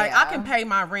 Yeah, like I Yeah. can pay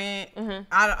my rent.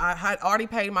 I had already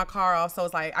paid my car off, so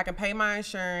it's like I can pay my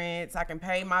insurance, I can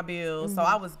pay my bills, so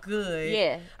I was good.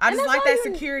 Yeah. I And just that's like all that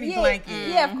you- security yeah, blanket.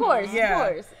 Yeah, of course, Yeah.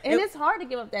 of course. And It- it's hard to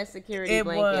give up that security It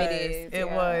blanket. was. is, It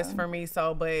yeah. was for me.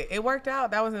 So, but it worked out.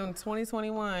 That was in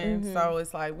 2021. So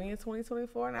it's like we in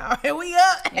 2024 now, and we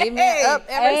up. Amen. Hey, Up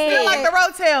ever I still since. like the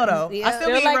Rotel though. Yeah. I still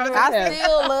Still be like Rotel. the I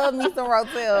still love me some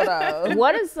Rotel though.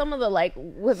 What is some of the like?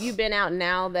 Have you been out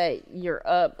now that you're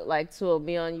up like to a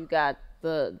meal and you got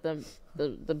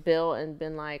the bill and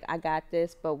been like, I got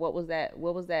this? But what was that?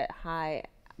 What was that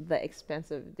the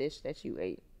expensive dish that you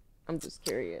ate? I'm just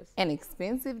curious. An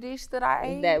expensive dish that I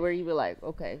ate. That where you were like,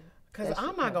 okay. Cause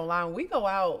I'm not gonna lie, when we go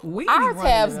out, we Our be running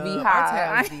tabs it be up. high.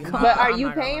 Our tabs be high. But are I'm you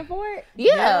not gonna paying lie. for it?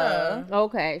 yeah.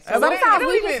 Okay. So But it Sometimes don't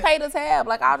we even- just pay the tab.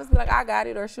 Like I'll just be like, I got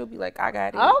it, or she'll be like, I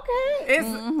got it. okay.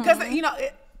 It's because you know,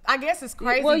 I guess it's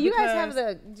crazy. Well, you guys have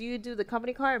because- do you do the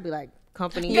company card? Be like,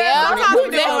 company. Yeah, sometimes we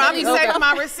do. definitely I be do. saving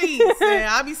my receipts and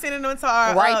I be sending them to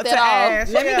our Write to that off. Ash.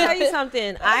 Let me Yeah. tell you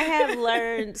something. I have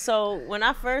learned. So when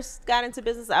I first got into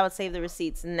business, I would save the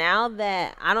receipts. Now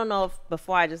that I don't know if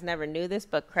before I just never knew this,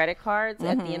 but credit cards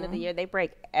at the end of the year, they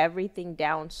break everything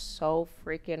down so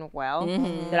freaking well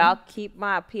that I'll keep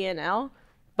my P&L.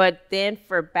 But then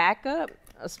for backup,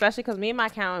 especially because me and my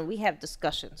accountant, we have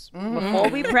discussions before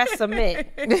we press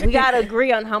submit. We gotta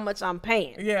agree on how much I'm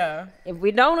paying. Yeah. If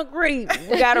we don't agree,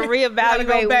 we gotta reevaluate. Gotta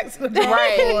go back to the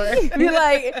drawing board.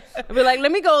 be like,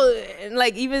 let me go. And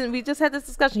like, even we just had this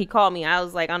discussion. He called me. I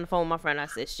was like on the phone with my friend. I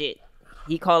said, shit.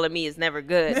 He calling me is never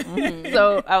good.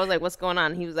 So I was like, what's going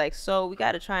on? He was like, so we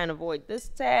got to try and avoid this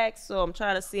tax. So I'm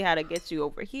trying to see how to get you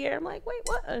over here. I'm like, wait,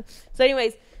 what? So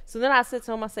anyways, so then I said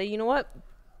to him, I said, you know what?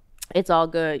 It's all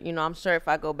good. You know, I'm sure if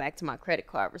I go back to my credit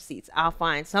card receipts, I'll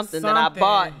find something that I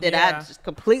bought that I just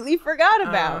completely forgot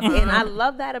about. And I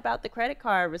love that about the credit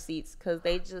card receipts because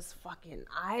they just fucking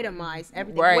itemize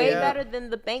everything way better than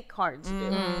the bank cards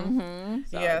do.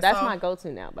 So that's my go-to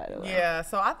now, by the way. Yeah,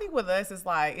 so I think with us, it's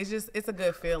like, it's a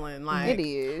good feeling. Like, It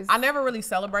is. I never really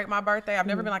celebrate my birthday. I've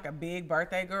never been like a big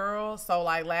birthday girl. So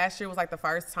like last year was like the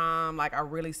first time like I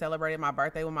really celebrated my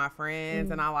birthday with my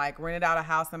friends. And I like rented out a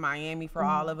house in Miami for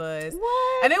all of us.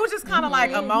 What? And it was just kind of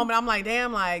like a moment. I'm like,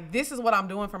 damn, like this is what I'm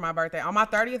doing for my birthday. On my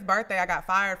 30th birthday, I got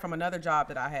fired from another job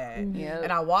that I had. Yep.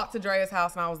 And I walked to Drea's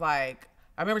house and I was like,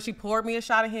 I remember she poured me a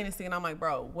shot of Hennessy and I'm like,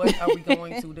 bro, what are we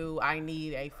going to do? I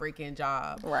need a freaking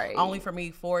job. Right. Only for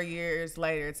me 4 years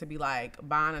later to be like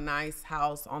buying a nice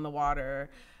house on the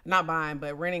water. Not buying,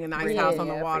 but renting a nice house on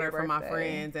the for water your for my birthday.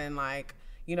 friends and like,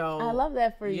 you know. I love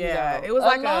that for you. Yeah, though. it was a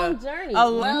like long journey.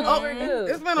 well overdue.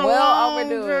 It's been a Well long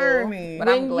overdue. journey. But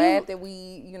I'm glad that we,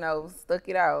 you know, stuck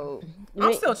it out.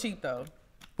 I'm still cheap though.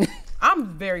 I'm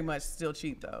very much still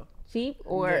cheap though. Cheap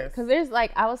or Yes. because there's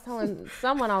like I was telling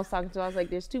someone I was talking to, I was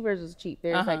like, there's two versions of cheap.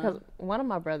 There's like because one of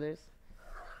my brothers,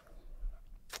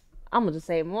 I'm gonna just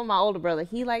say one of my older brother,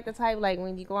 he like the type like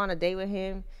when you go on a date with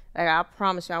him, like I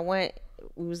promise you,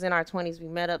 we was in our 20s, we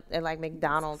met up at like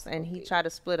McDonald's and he tried to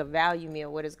split a value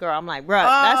meal with his girl. I'm like, bruh,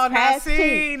 that's past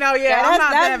cheap. No, yeah, I'm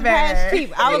not that bad. Past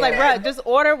cheap. I was like, bruh, just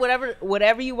order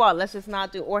whatever you want. Let's just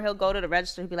not do. Or he'll go to the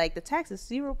register and be like, the tax is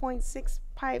 0.6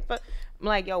 pipe. I'm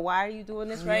like, yo, why are you doing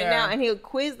this right now? And he'll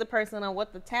quiz the person on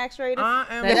what the tax rate is. I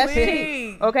am That's weak.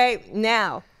 cheap. Okay,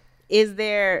 now, is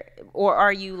there, or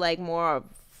are you like more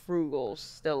frugal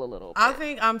still a little bit? I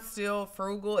think I'm still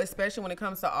frugal, especially when it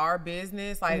comes to our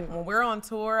business. Like when we're on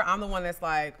tour, I'm the one that's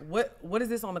like, what is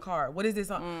this on the card? What is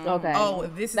this on? Okay. Oh,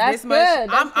 this is That's this much. good.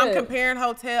 That's I'm good. comparing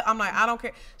hotel. I'm like, I don't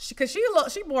care. Cause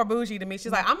she more bougie than me.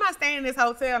 She's like, I'm not staying in this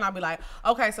hotel. And I'll be like,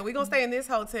 okay, so we're gonna stay in this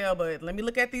hotel, but let me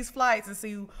look at these flights and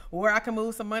see where I can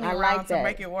move some money I around like to that.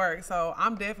 make it work. So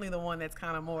I'm definitely the one that's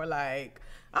kind of more like,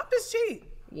 I'm just cheap.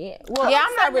 Yeah. Well, Yeah,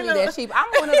 I'm not really that cheap. I'm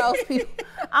one of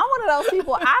those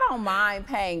people. I don't mind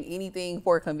paying anything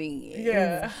for convenience.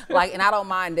 Yeah. Like, and I don't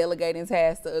mind delegating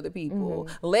tasks to other people.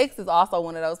 Lex is also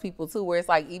one of those people too, where it's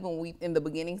like even we in the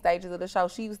beginning stages of the show,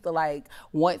 she used to like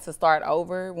want to start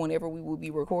over whenever we would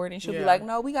be recording. She'll be like,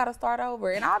 "No, we got to start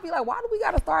over," and I'll be like, "Why do we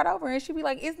got to start over?" And she'll be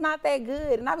like, "It's not that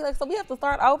good," and I'll be like, "So we have to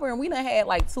start over." And we done had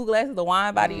like 2 glasses of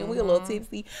wine by then, we a little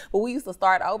tipsy, but we used to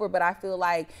start over. But I feel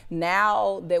like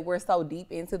now that we're so deep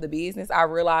into the business, I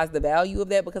realize the value of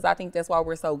that because I think that's why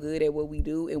we're so good at what we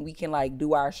do and we can like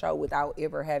do our show without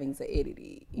ever having to edit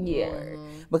it anymore.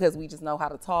 Because we just know how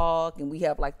to talk and we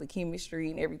have like the chemistry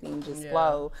and everything just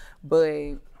flow.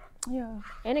 But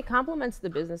and it complements the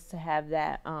business to have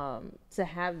that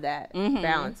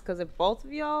balance, because if both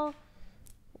of y'all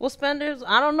spenders,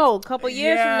 I don't know, a couple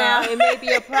years from now it may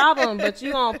be a problem, but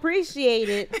you gonna appreciate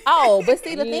it. but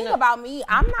see, the thing about me,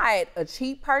 I'm not a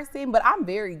cheap person, but I'm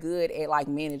very good at like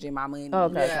managing my money.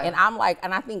 And I'm like,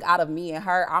 and I think out of me and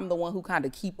her, I'm the one who kind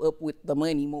of keep up with the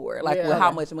money more, like with how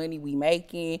much money we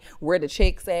making, where the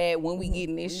checks at, when we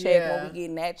getting this check, when we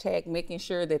getting that check, making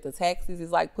sure that the taxes is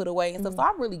like put away and stuff. So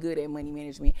I'm really good at money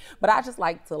management, but I just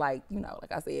like to like, you know,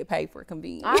 like I said, pay for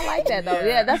convenience. I like that though.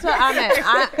 Yeah, that's what I'm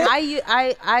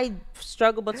at. I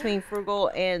struggle between frugal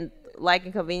and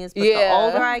liking convenience, but the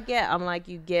older I get, I'm like,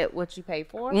 you get what you pay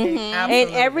for.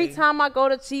 And every time I go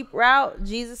the cheap route,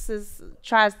 Jesus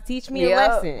tries to teach me a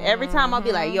lesson. Every time I'll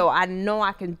be like, yo, I know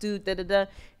I can do da-da-da,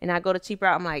 and I go the cheap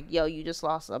route, I'm like, yo, you just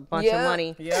lost a bunch of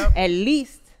money. At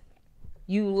least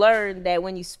you learn that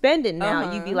when you spend it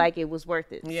now, you be like, it was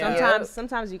worth it.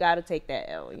 Sometimes you got to take that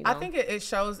L. You know? I think it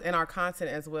shows in our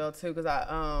content as well too,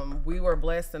 because we were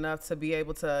blessed enough to be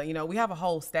able to, you know, we have a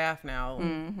whole staff now,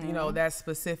 you know, that's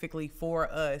specifically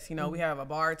for us. You know, we have a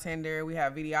bartender, we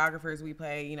have videographers we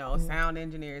pay, you know, sound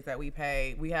engineers that we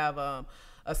pay. We have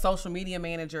a social media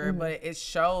manager, but it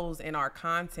shows in our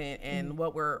content and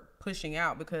what we're pushing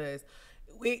out, because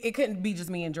it couldn't be just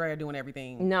me and Drea doing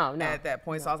everything. No. At that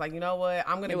point, so I was like, you know what?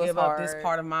 I'm gonna It was give up this hard.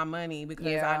 part of my money because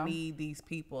I Yeah. need these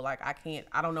people. Like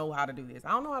I don't know how to do this. I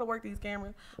don't know how to work these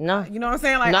cameras. No. You know what I'm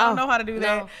saying? Like No. I don't know how to do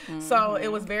that. No. So it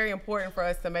was very important for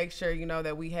us to make sure, you know,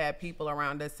 that we had people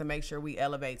around us to make sure we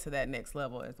elevate to that next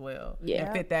level as well. Yeah.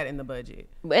 And fit that in the budget.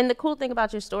 And the cool thing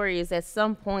about your story is at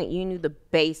some point you knew the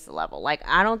base level. Like,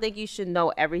 I don't think you should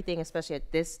know everything, especially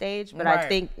at this stage, but I Right.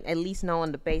 think at least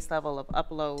knowing the base level of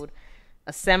upload,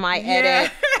 a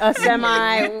semi-edit, a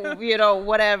semi, you know,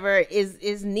 whatever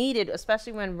is needed,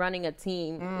 especially when running a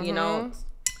team, you know.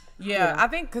 Yeah, I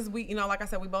think because we, you know, like I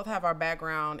said, we both have our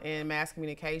background in mass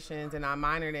communications and I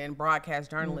minored in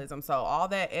broadcast journalism. So all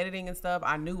that editing and stuff,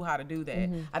 I knew how to do that.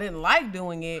 I didn't like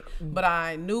doing it, but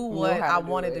I knew what how I to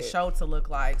do wanted the it. show to look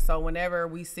like. So whenever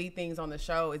we see things on the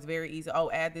show, it's very easy.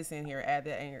 Oh, add this in here, add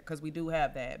that in here, because we do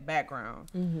have that background.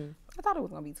 I thought it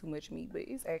was gonna be too much meat, but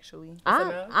it's actually.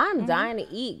 I'm dying to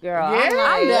eat, girl. Yeah, I'm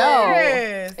like,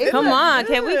 yes. yo, It's come on,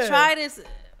 can we good. try this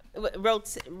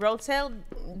rotel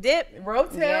dip?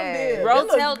 Rotel Yes. dip. It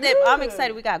Rotel look dip. I'm good.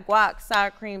 excited. We got guac,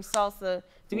 sour cream, salsa.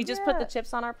 Do we just put the Yeah.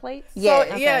 chips on our plates? Yeah.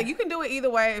 So, yeah, you can do it either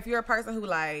way. If you're a person who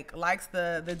likes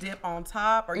the dip on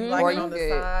top, or you like Or it you on the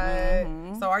could- side.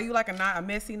 So are you like a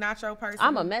messy nacho person?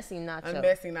 I'm a messy nacho. A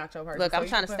messy nacho person. Look, So I'm you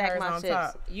trying to can put stack hers my on chips.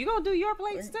 top. You gonna do your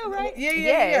plates too, right? Yeah,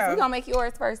 Yes, we're gonna make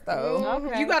yours first though.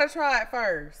 Okay. You gotta try it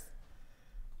first.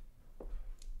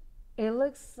 It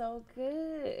looks so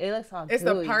good. It looks all It's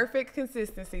gooey. the perfect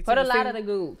consistency. Put too. a lot See- of the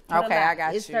goo. Put a Okay, lot. I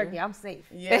got it's you. turkey. I'm safe.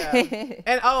 Yeah.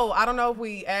 And I don't know if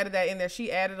we added that in there.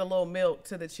 She added a little milk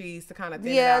to the cheese to kind of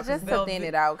thin it Yeah, out. 'cause just to they'll thin do-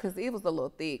 it out because it was a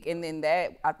little thick. And then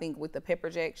that, I think, with the pepper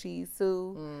jack cheese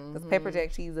too, because pepper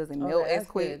jack cheese doesn't melt that's as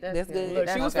quick. good, that's That's good. good. Look,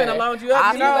 That's she was okay. finna load you up.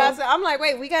 I You know. know. I'm like,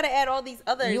 wait, we gotta add all these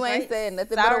others. You ain't right? said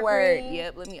nothing Sour but a word. cream.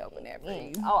 Yep, let me open that for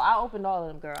you. Oh, I opened all of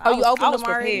them, girl. Oh, you opened I was them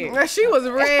already? prepared. She was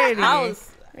ready. I was.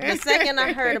 The second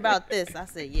I heard about this, I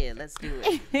said, yeah, let's do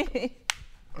it.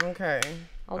 Okay.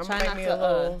 I'll I'm try gonna not make me to, a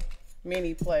little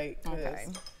mini plate. 'Cause Okay.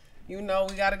 You know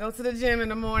we gotta go to the gym in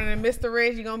the morning, and Mr.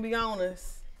 Reggie gonna be on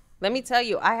us. Let me tell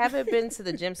you, I haven't been to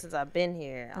the gym since I've been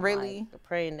here. I'm Really? like,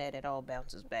 praying that it all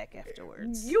bounces back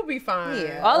afterwards. You'll be fine.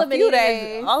 Yeah. All A I've been few eating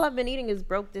days. is all I've been eating is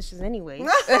broke dishes anyways.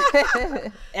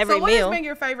 Every So what meal. has been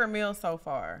your favorite meal so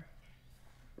far?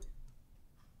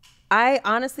 I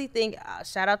honestly think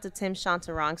shout out to Tim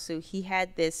Shantarangsu. He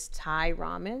had this Thai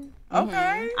ramen.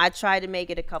 Okay. I tried to make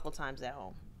it a couple times at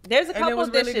home. There's a And it couple was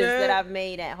really dishes good? that I've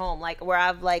made at home, like where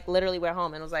I've like literally went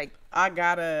home and was like, I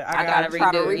gotta gotta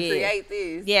Try to redo it, yeah. recreate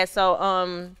this. yeah.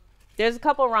 So there's a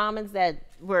couple ramens that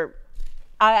were.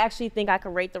 I actually think I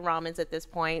could rate the ramens at this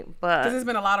point, Because but there's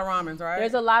been a lot of ramens, right?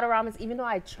 there's a lot of ramens. Even though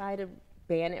I try to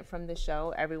ban it from the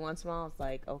show every once in a while, it's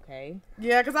like okay.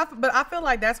 Yeah, but I feel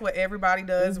like that's what everybody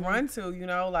does run to, you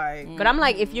know, like But I'm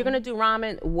like, if you're gonna do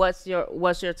ramen, what's your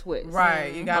twist?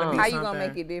 right. You gotta be How something. you gonna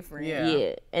make it different? Yeah.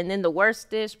 Yeah, and then the worst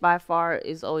dish by far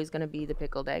is always gonna be the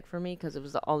pickled egg for me because it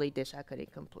was the only dish I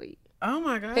couldn't complete. Oh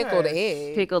my god. Pickled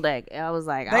egg. Pickled egg. I was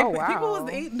like, They, oh wow. People was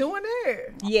doing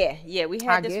that. Yeah. We I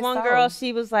had this guess one so. girl.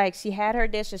 She was like, she had her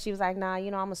dish and she was like, nah,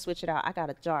 I'm gonna switch it out. I got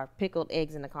a jar of pickled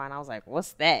eggs in the car, and I was like,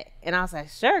 what's that? And I was like,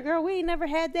 sure, girl, we ain't never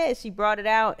had that. She brought it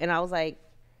out, and I was like,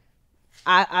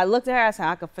 I looked at her. I said,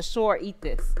 I could for sure eat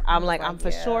this. I'm like, I'm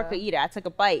for sure yeah. could eat it. I took a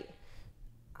bite.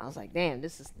 I was like, damn,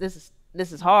 this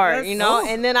is hard, That's- you know. oof.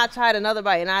 And then I tried another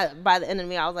bite, and by the end of the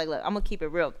meal, I was like, look, I'm gonna keep it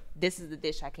real. This is the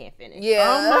dish I can't finish. Yeah.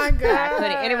 Oh my god. I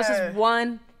couldn't, and it was just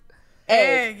one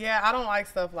egg. egg. Yeah, I don't like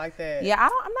stuff like that. Yeah, I'm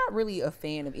not really a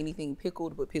fan of anything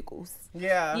pickled but pickles.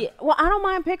 Yeah. Yeah, well, I don't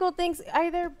mind pickled things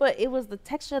either, but it was the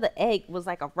texture of the egg was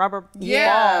like a rubber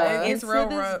Yeah, ball. it's And real to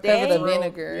this rough. day, Because of the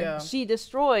vinegar. Yeah. she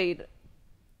destroyed.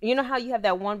 You know how you have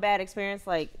that one bad experience,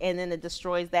 like, and then it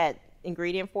destroys that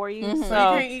ingredient for you. So you So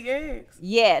can't eat eggs.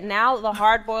 yeah, now the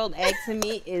hard-boiled egg to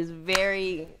me is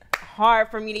very hard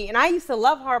for me to eat. And I used to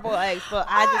love hard-boiled eggs, but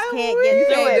I just can't You get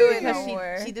through can't it do it because no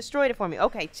more. she destroyed it for me.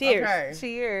 Okay, cheers. Okay.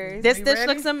 Cheers. This You dish ready?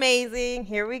 looks amazing.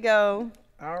 Here we go.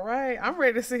 All right. I'm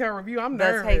ready to see her review. I'm The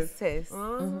nervous. taste test.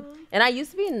 And I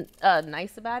used to be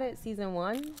nice about it, season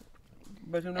 1.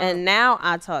 But you know. And now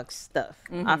I talk stuff.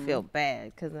 I feel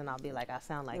bad because then I'll be like, I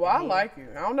sound like. well, a I hater. like you.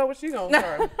 I don't know what she gonna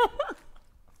try.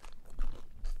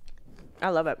 I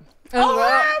love it. Okay.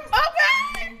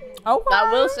 Okay. I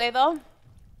will say though,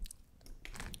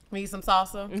 Need some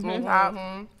salsa.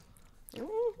 Mm-hmm. Do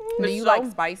It's you so-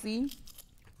 like spicy?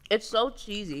 it's so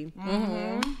cheesy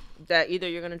that either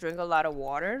you're gonna drink a lot of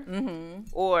water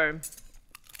or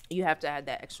you have to add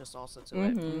that extra salsa to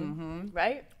it.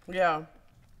 Right? Yeah.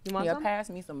 You want Yeah, some? pass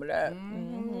me some of that.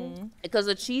 Because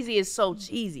the cheesy is so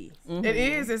cheesy. It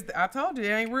is. I told you, it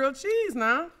ain't real cheese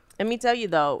now. Let me tell you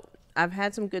though, I've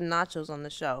had some good nachos on the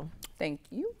show. Thank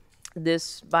you.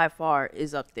 This by far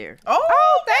is up there.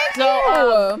 Oh, Thank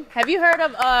So, you. have you heard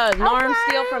of Norm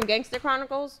Steele from Gangster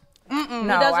Chronicles? No, He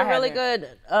does I a really haven't.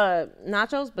 good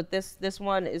nachos, but this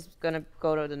one is gonna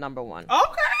go to the number one.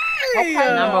 Okay.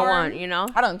 Number Norm. one, you know.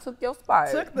 I done took your spot.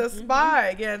 Took the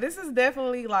spot. Yeah, this is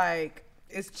definitely like,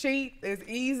 it's cheap, it's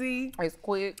easy, It's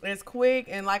quick. it's quick,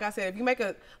 and like I said, if you make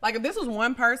if this was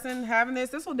one person having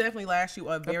this will definitely last you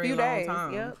a very few long days,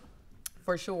 time. yep.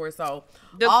 For sure. So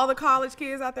The- all the college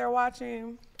kids out there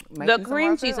watching, Make The you some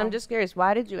cream cheese. Marcel. I'm just curious.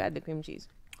 Why did you add the cream cheese?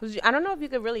 Because I don't know if you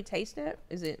could really taste it.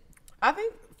 Is it? I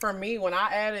think for me, when I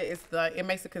add it, it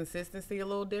makes the consistency a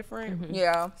little different.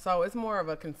 Yeah. So it's more of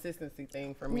a consistency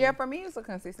thing for me. Yeah, for me, it's a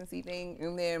consistency thing.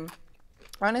 And then,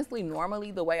 honestly,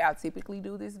 normally the way I typically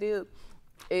do this dip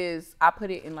is I put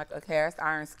it in like a cast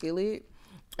iron skillet.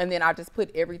 And then I just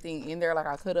put everything in there. Like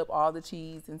I cut up all the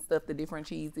cheese and stuff, the different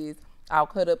cheeses. I'll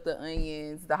cut up the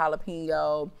onions, the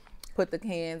jalapeno, put the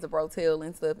cans of Rotel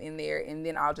and stuff in there. And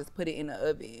then I'll just put it in the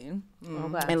oven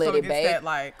Okay. and let so it gets bake. that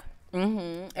like,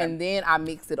 And then I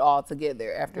mix it all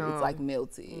together after it's like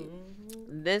melted.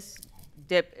 This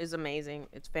dip is amazing.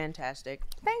 It's fantastic.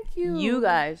 Thank you. You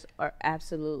guys are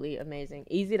absolutely amazing.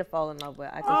 Easy to fall in love with.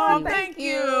 I can oh, see. thank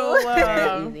you.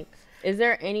 Very easy. Is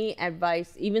there any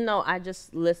advice, even though I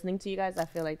just listening to you guys, I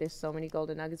feel like there's so many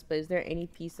golden nuggets, but is there any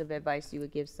piece of advice you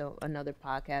would give another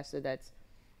podcaster that's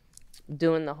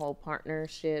doing the whole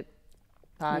partnership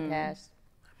podcast?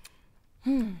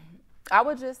 I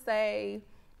would just say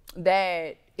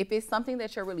that if it's something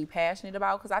that you're really passionate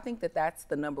about, because I think that that's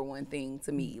the number one thing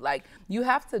to me. Like, you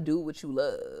have to do what you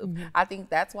love. I think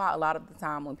that's why a lot of the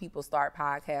time when people start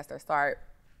podcasts or start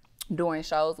doing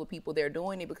shows with people, they're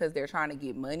doing it because they're trying to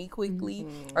get money quickly,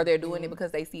 or they're doing it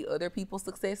because they see other people's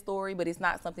success story, but it's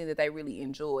not something that they really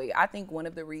enjoy. I think one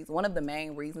of the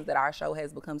main reasons that our show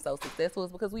has become so successful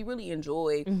is because we really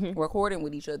enjoy recording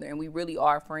with each other, and we really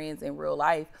are friends in real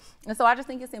life. And so I just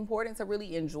think it's important to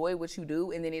really enjoy what you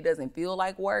do, and then it doesn't feel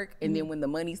like work. And then when the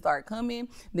money start coming,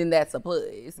 then that's a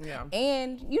plus. Yeah.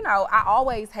 And you know, I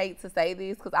always hate to say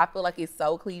this because I feel like it's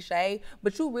so cliche,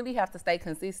 but you really have to stay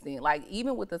consistent. Like,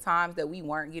 even with the times that we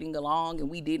weren't getting along and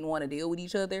we didn't want to deal with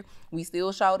each other, we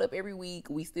still showed up every week.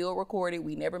 We still recorded.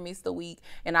 We never missed a week.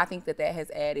 And I think that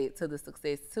has added to the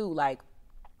success too. Like,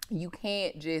 you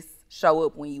can't just show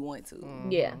up when you want to.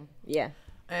 Yeah.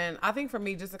 And I think for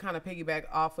me, just to kind of piggyback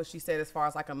off what she said as far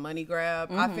as like a money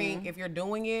grab, I think if you're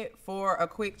doing it for a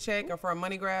quick check or for a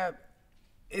money grab,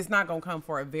 it's not going to come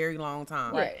for a very long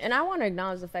time. Right. And I want to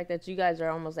acknowledge the fact that you guys are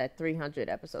almost at 300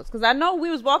 episodes. Because I know we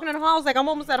was walking in the hall, I was like, I'm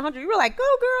almost at 100. You were like, go,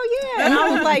 girl, yeah. And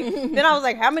I was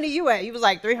like, how many you at? You was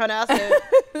like, 300. I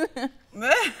said,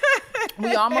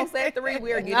 We almost at 3.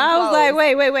 We are getting I was close. like,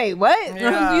 wait, what?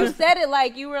 Yeah. You said it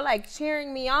like you were like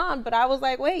cheering me on, but I was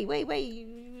like, wait,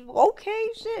 okay,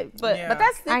 shit. But Yeah. But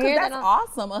that's I hear that's that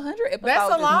awesome. 100 episodes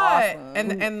That's a is lot.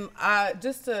 awesome. And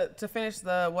just to finish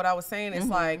what I was saying, it's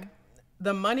like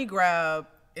the money grab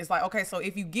is like, okay, so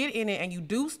if you get in it and you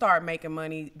do start making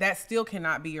money, that still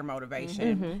cannot be your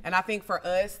motivation. And I think for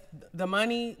us, the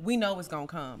money, we know it's gonna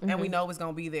come and we know it's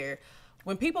gonna be there.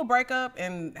 When people break up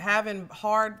and having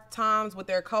hard times with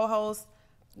their co-hosts,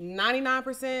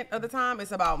 99% of the time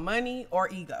it's about money or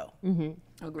ego. And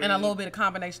a little bit of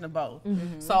combination of both.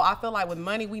 So I feel like with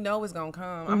money, we know it's gonna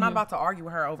come. I'm not about to argue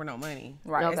with her over no money.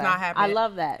 Right. It's Okay. not happening. I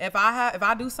love that. If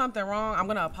I do something wrong, I'm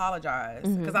gonna apologize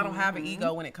because I don't have an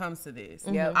ego when it comes to this.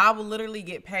 I will literally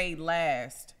get paid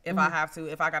last if I have to.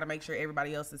 If I got to make sure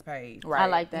everybody else is paid. Right. I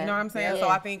like that. You know what I'm saying? So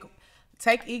I think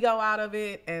take ego out of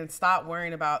it and stop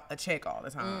worrying about a check all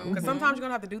the time. Because sometimes you're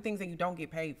gonna have to do things and you don't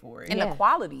get paid for it. And the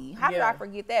quality. How did Yeah. I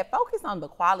forget that? Focus on the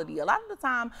quality. A lot of the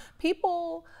time,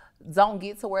 people don't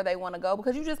get to where they want to go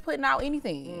because you're just putting out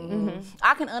anything.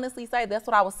 I can honestly say that's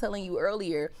what I was telling you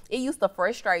earlier. It used to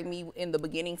frustrate me in the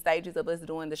beginning stages of us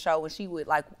doing the show, when she would,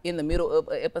 like, in the middle of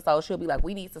an episode, she'll be like,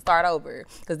 we need to start over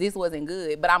because this wasn't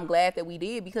good. But I'm glad that we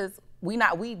did, because we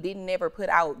didn't never put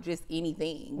out just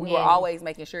anything. We were always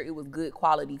making sure it was good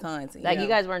quality content. Like, you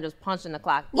guys weren't just punching the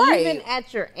clock. Right. Even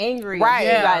at your angry, Right. you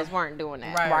Yeah. guys weren't doing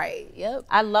that. Right. Yep.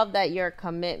 I love that your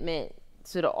commitment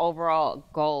to the overall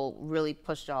goal really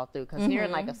pushed y'all through, because you're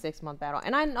in like a 6-month battle.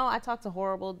 And I know I talked to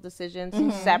Horrible Decisions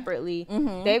separately.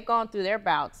 They've gone through their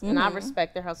bouts and I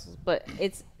respect their hustles, but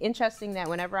it's interesting that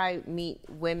whenever I meet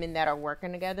women that are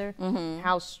working together,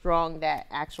 how strong that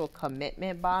actual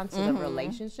commitment bond to the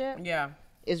relationship. Yeah.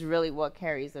 is really what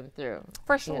carries them through.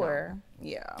 For you know? sure.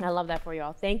 Yeah. I love that for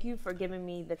y'all. Thank you for giving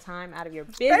me the time out of your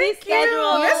busy Thank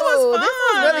schedule. you. This was fun. This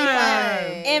was really fun.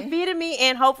 And feeding me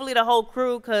and hopefully the whole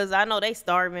crew, because I know they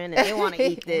starving and they want to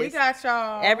eat this. We got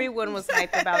y'all. Everyone was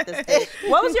hyped about this dish.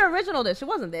 What was your original dish? It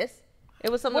wasn't this.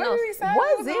 It was something What else. did we say?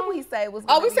 What did we say was?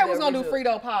 Oh, we said we was was gonna do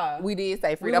Frito pie. We did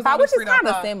say We Frito was pie, gonna which do is Frito kind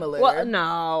of pie. similar. Well,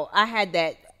 no, I had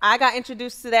that. I got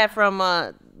introduced to that from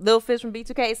Little Fish from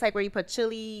B2K. It's like where you put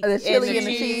chili, The chili and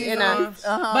the cheese cheese. in But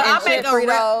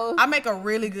and I make a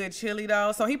really good chili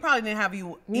though. So he probably didn't have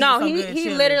you. Eat No, some he good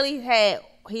chili. literally had.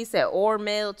 He said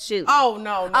Ormel chili. Oh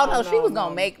no! she was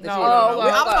gonna make the chili. No. Oh, I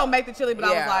was okay. gonna make the chili, but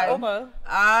Yeah. I was like, Okay.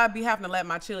 I'd be having to let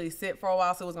my chili sit for a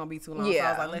while, so it was gonna be too long. So I Yeah.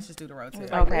 was like, let's just do the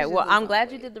rotel. Okay, well, I'm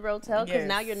glad you did the Rotel because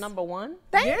now Yes. you're number one.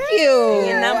 Thank Yeah. you.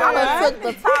 Your number I done one. took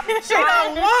the top She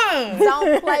done won.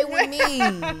 Don't play with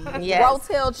me. Yes.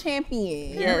 Rotel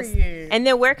champion. Yes. Period. And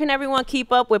then where can everyone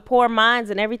keep up with Poor Minds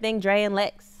and everything Dre and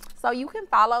Lex? So you can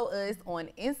follow us on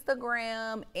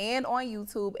Instagram and on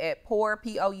YouTube at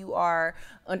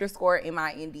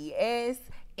 _POUR_MINDS.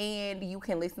 And you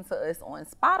can listen to us on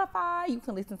Spotify. You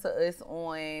can listen to us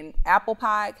on Apple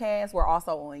Podcasts. We're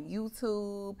also on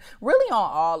YouTube. Really on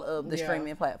all of the Yeah.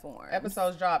 streaming platforms.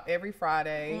 Episodes drop every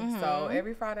Friday, so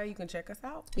every Friday you can check us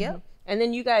out. Yep. And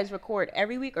then you guys record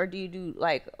every week, or do you do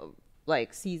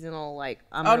like seasonal? Like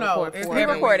I'm Oh gonna no, record it's four we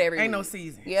every record week? every Ain't no week.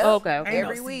 season. Yep. Okay, okay.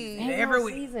 Every no week. season. Ain't Every no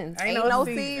week. seasons. Ain't no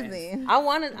season. I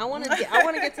want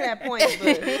to get to that point,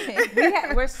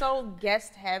 but we're so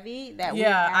guest heavy that we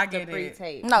Yeah, have I to get it.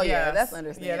 pre-tape. No, Yes. yeah, that's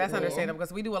understandable. Yeah, that's understandable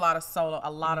because we do a lot of solo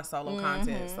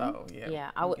content. So yeah.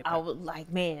 Yeah, we get I that. would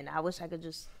like, man, I wish I could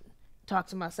just talk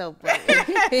to myself, but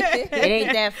it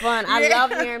ain't that fun. I love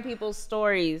hearing people's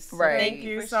stories. So Right. Thank Thank you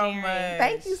you for so sharing. much.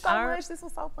 Thank you so All right. much. This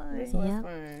was so fun. This was Yeah.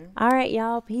 fun. All right,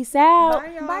 y'all. Peace out.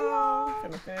 Bye y'all. Bye, y'all.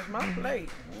 Finna finish my plate.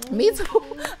 Me too.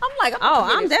 I'm like, Oh,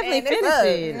 I'm finished, definitely man. This up.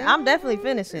 finishing. I'm definitely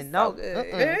finishing. No, good.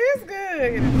 uh-uh. It is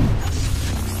good.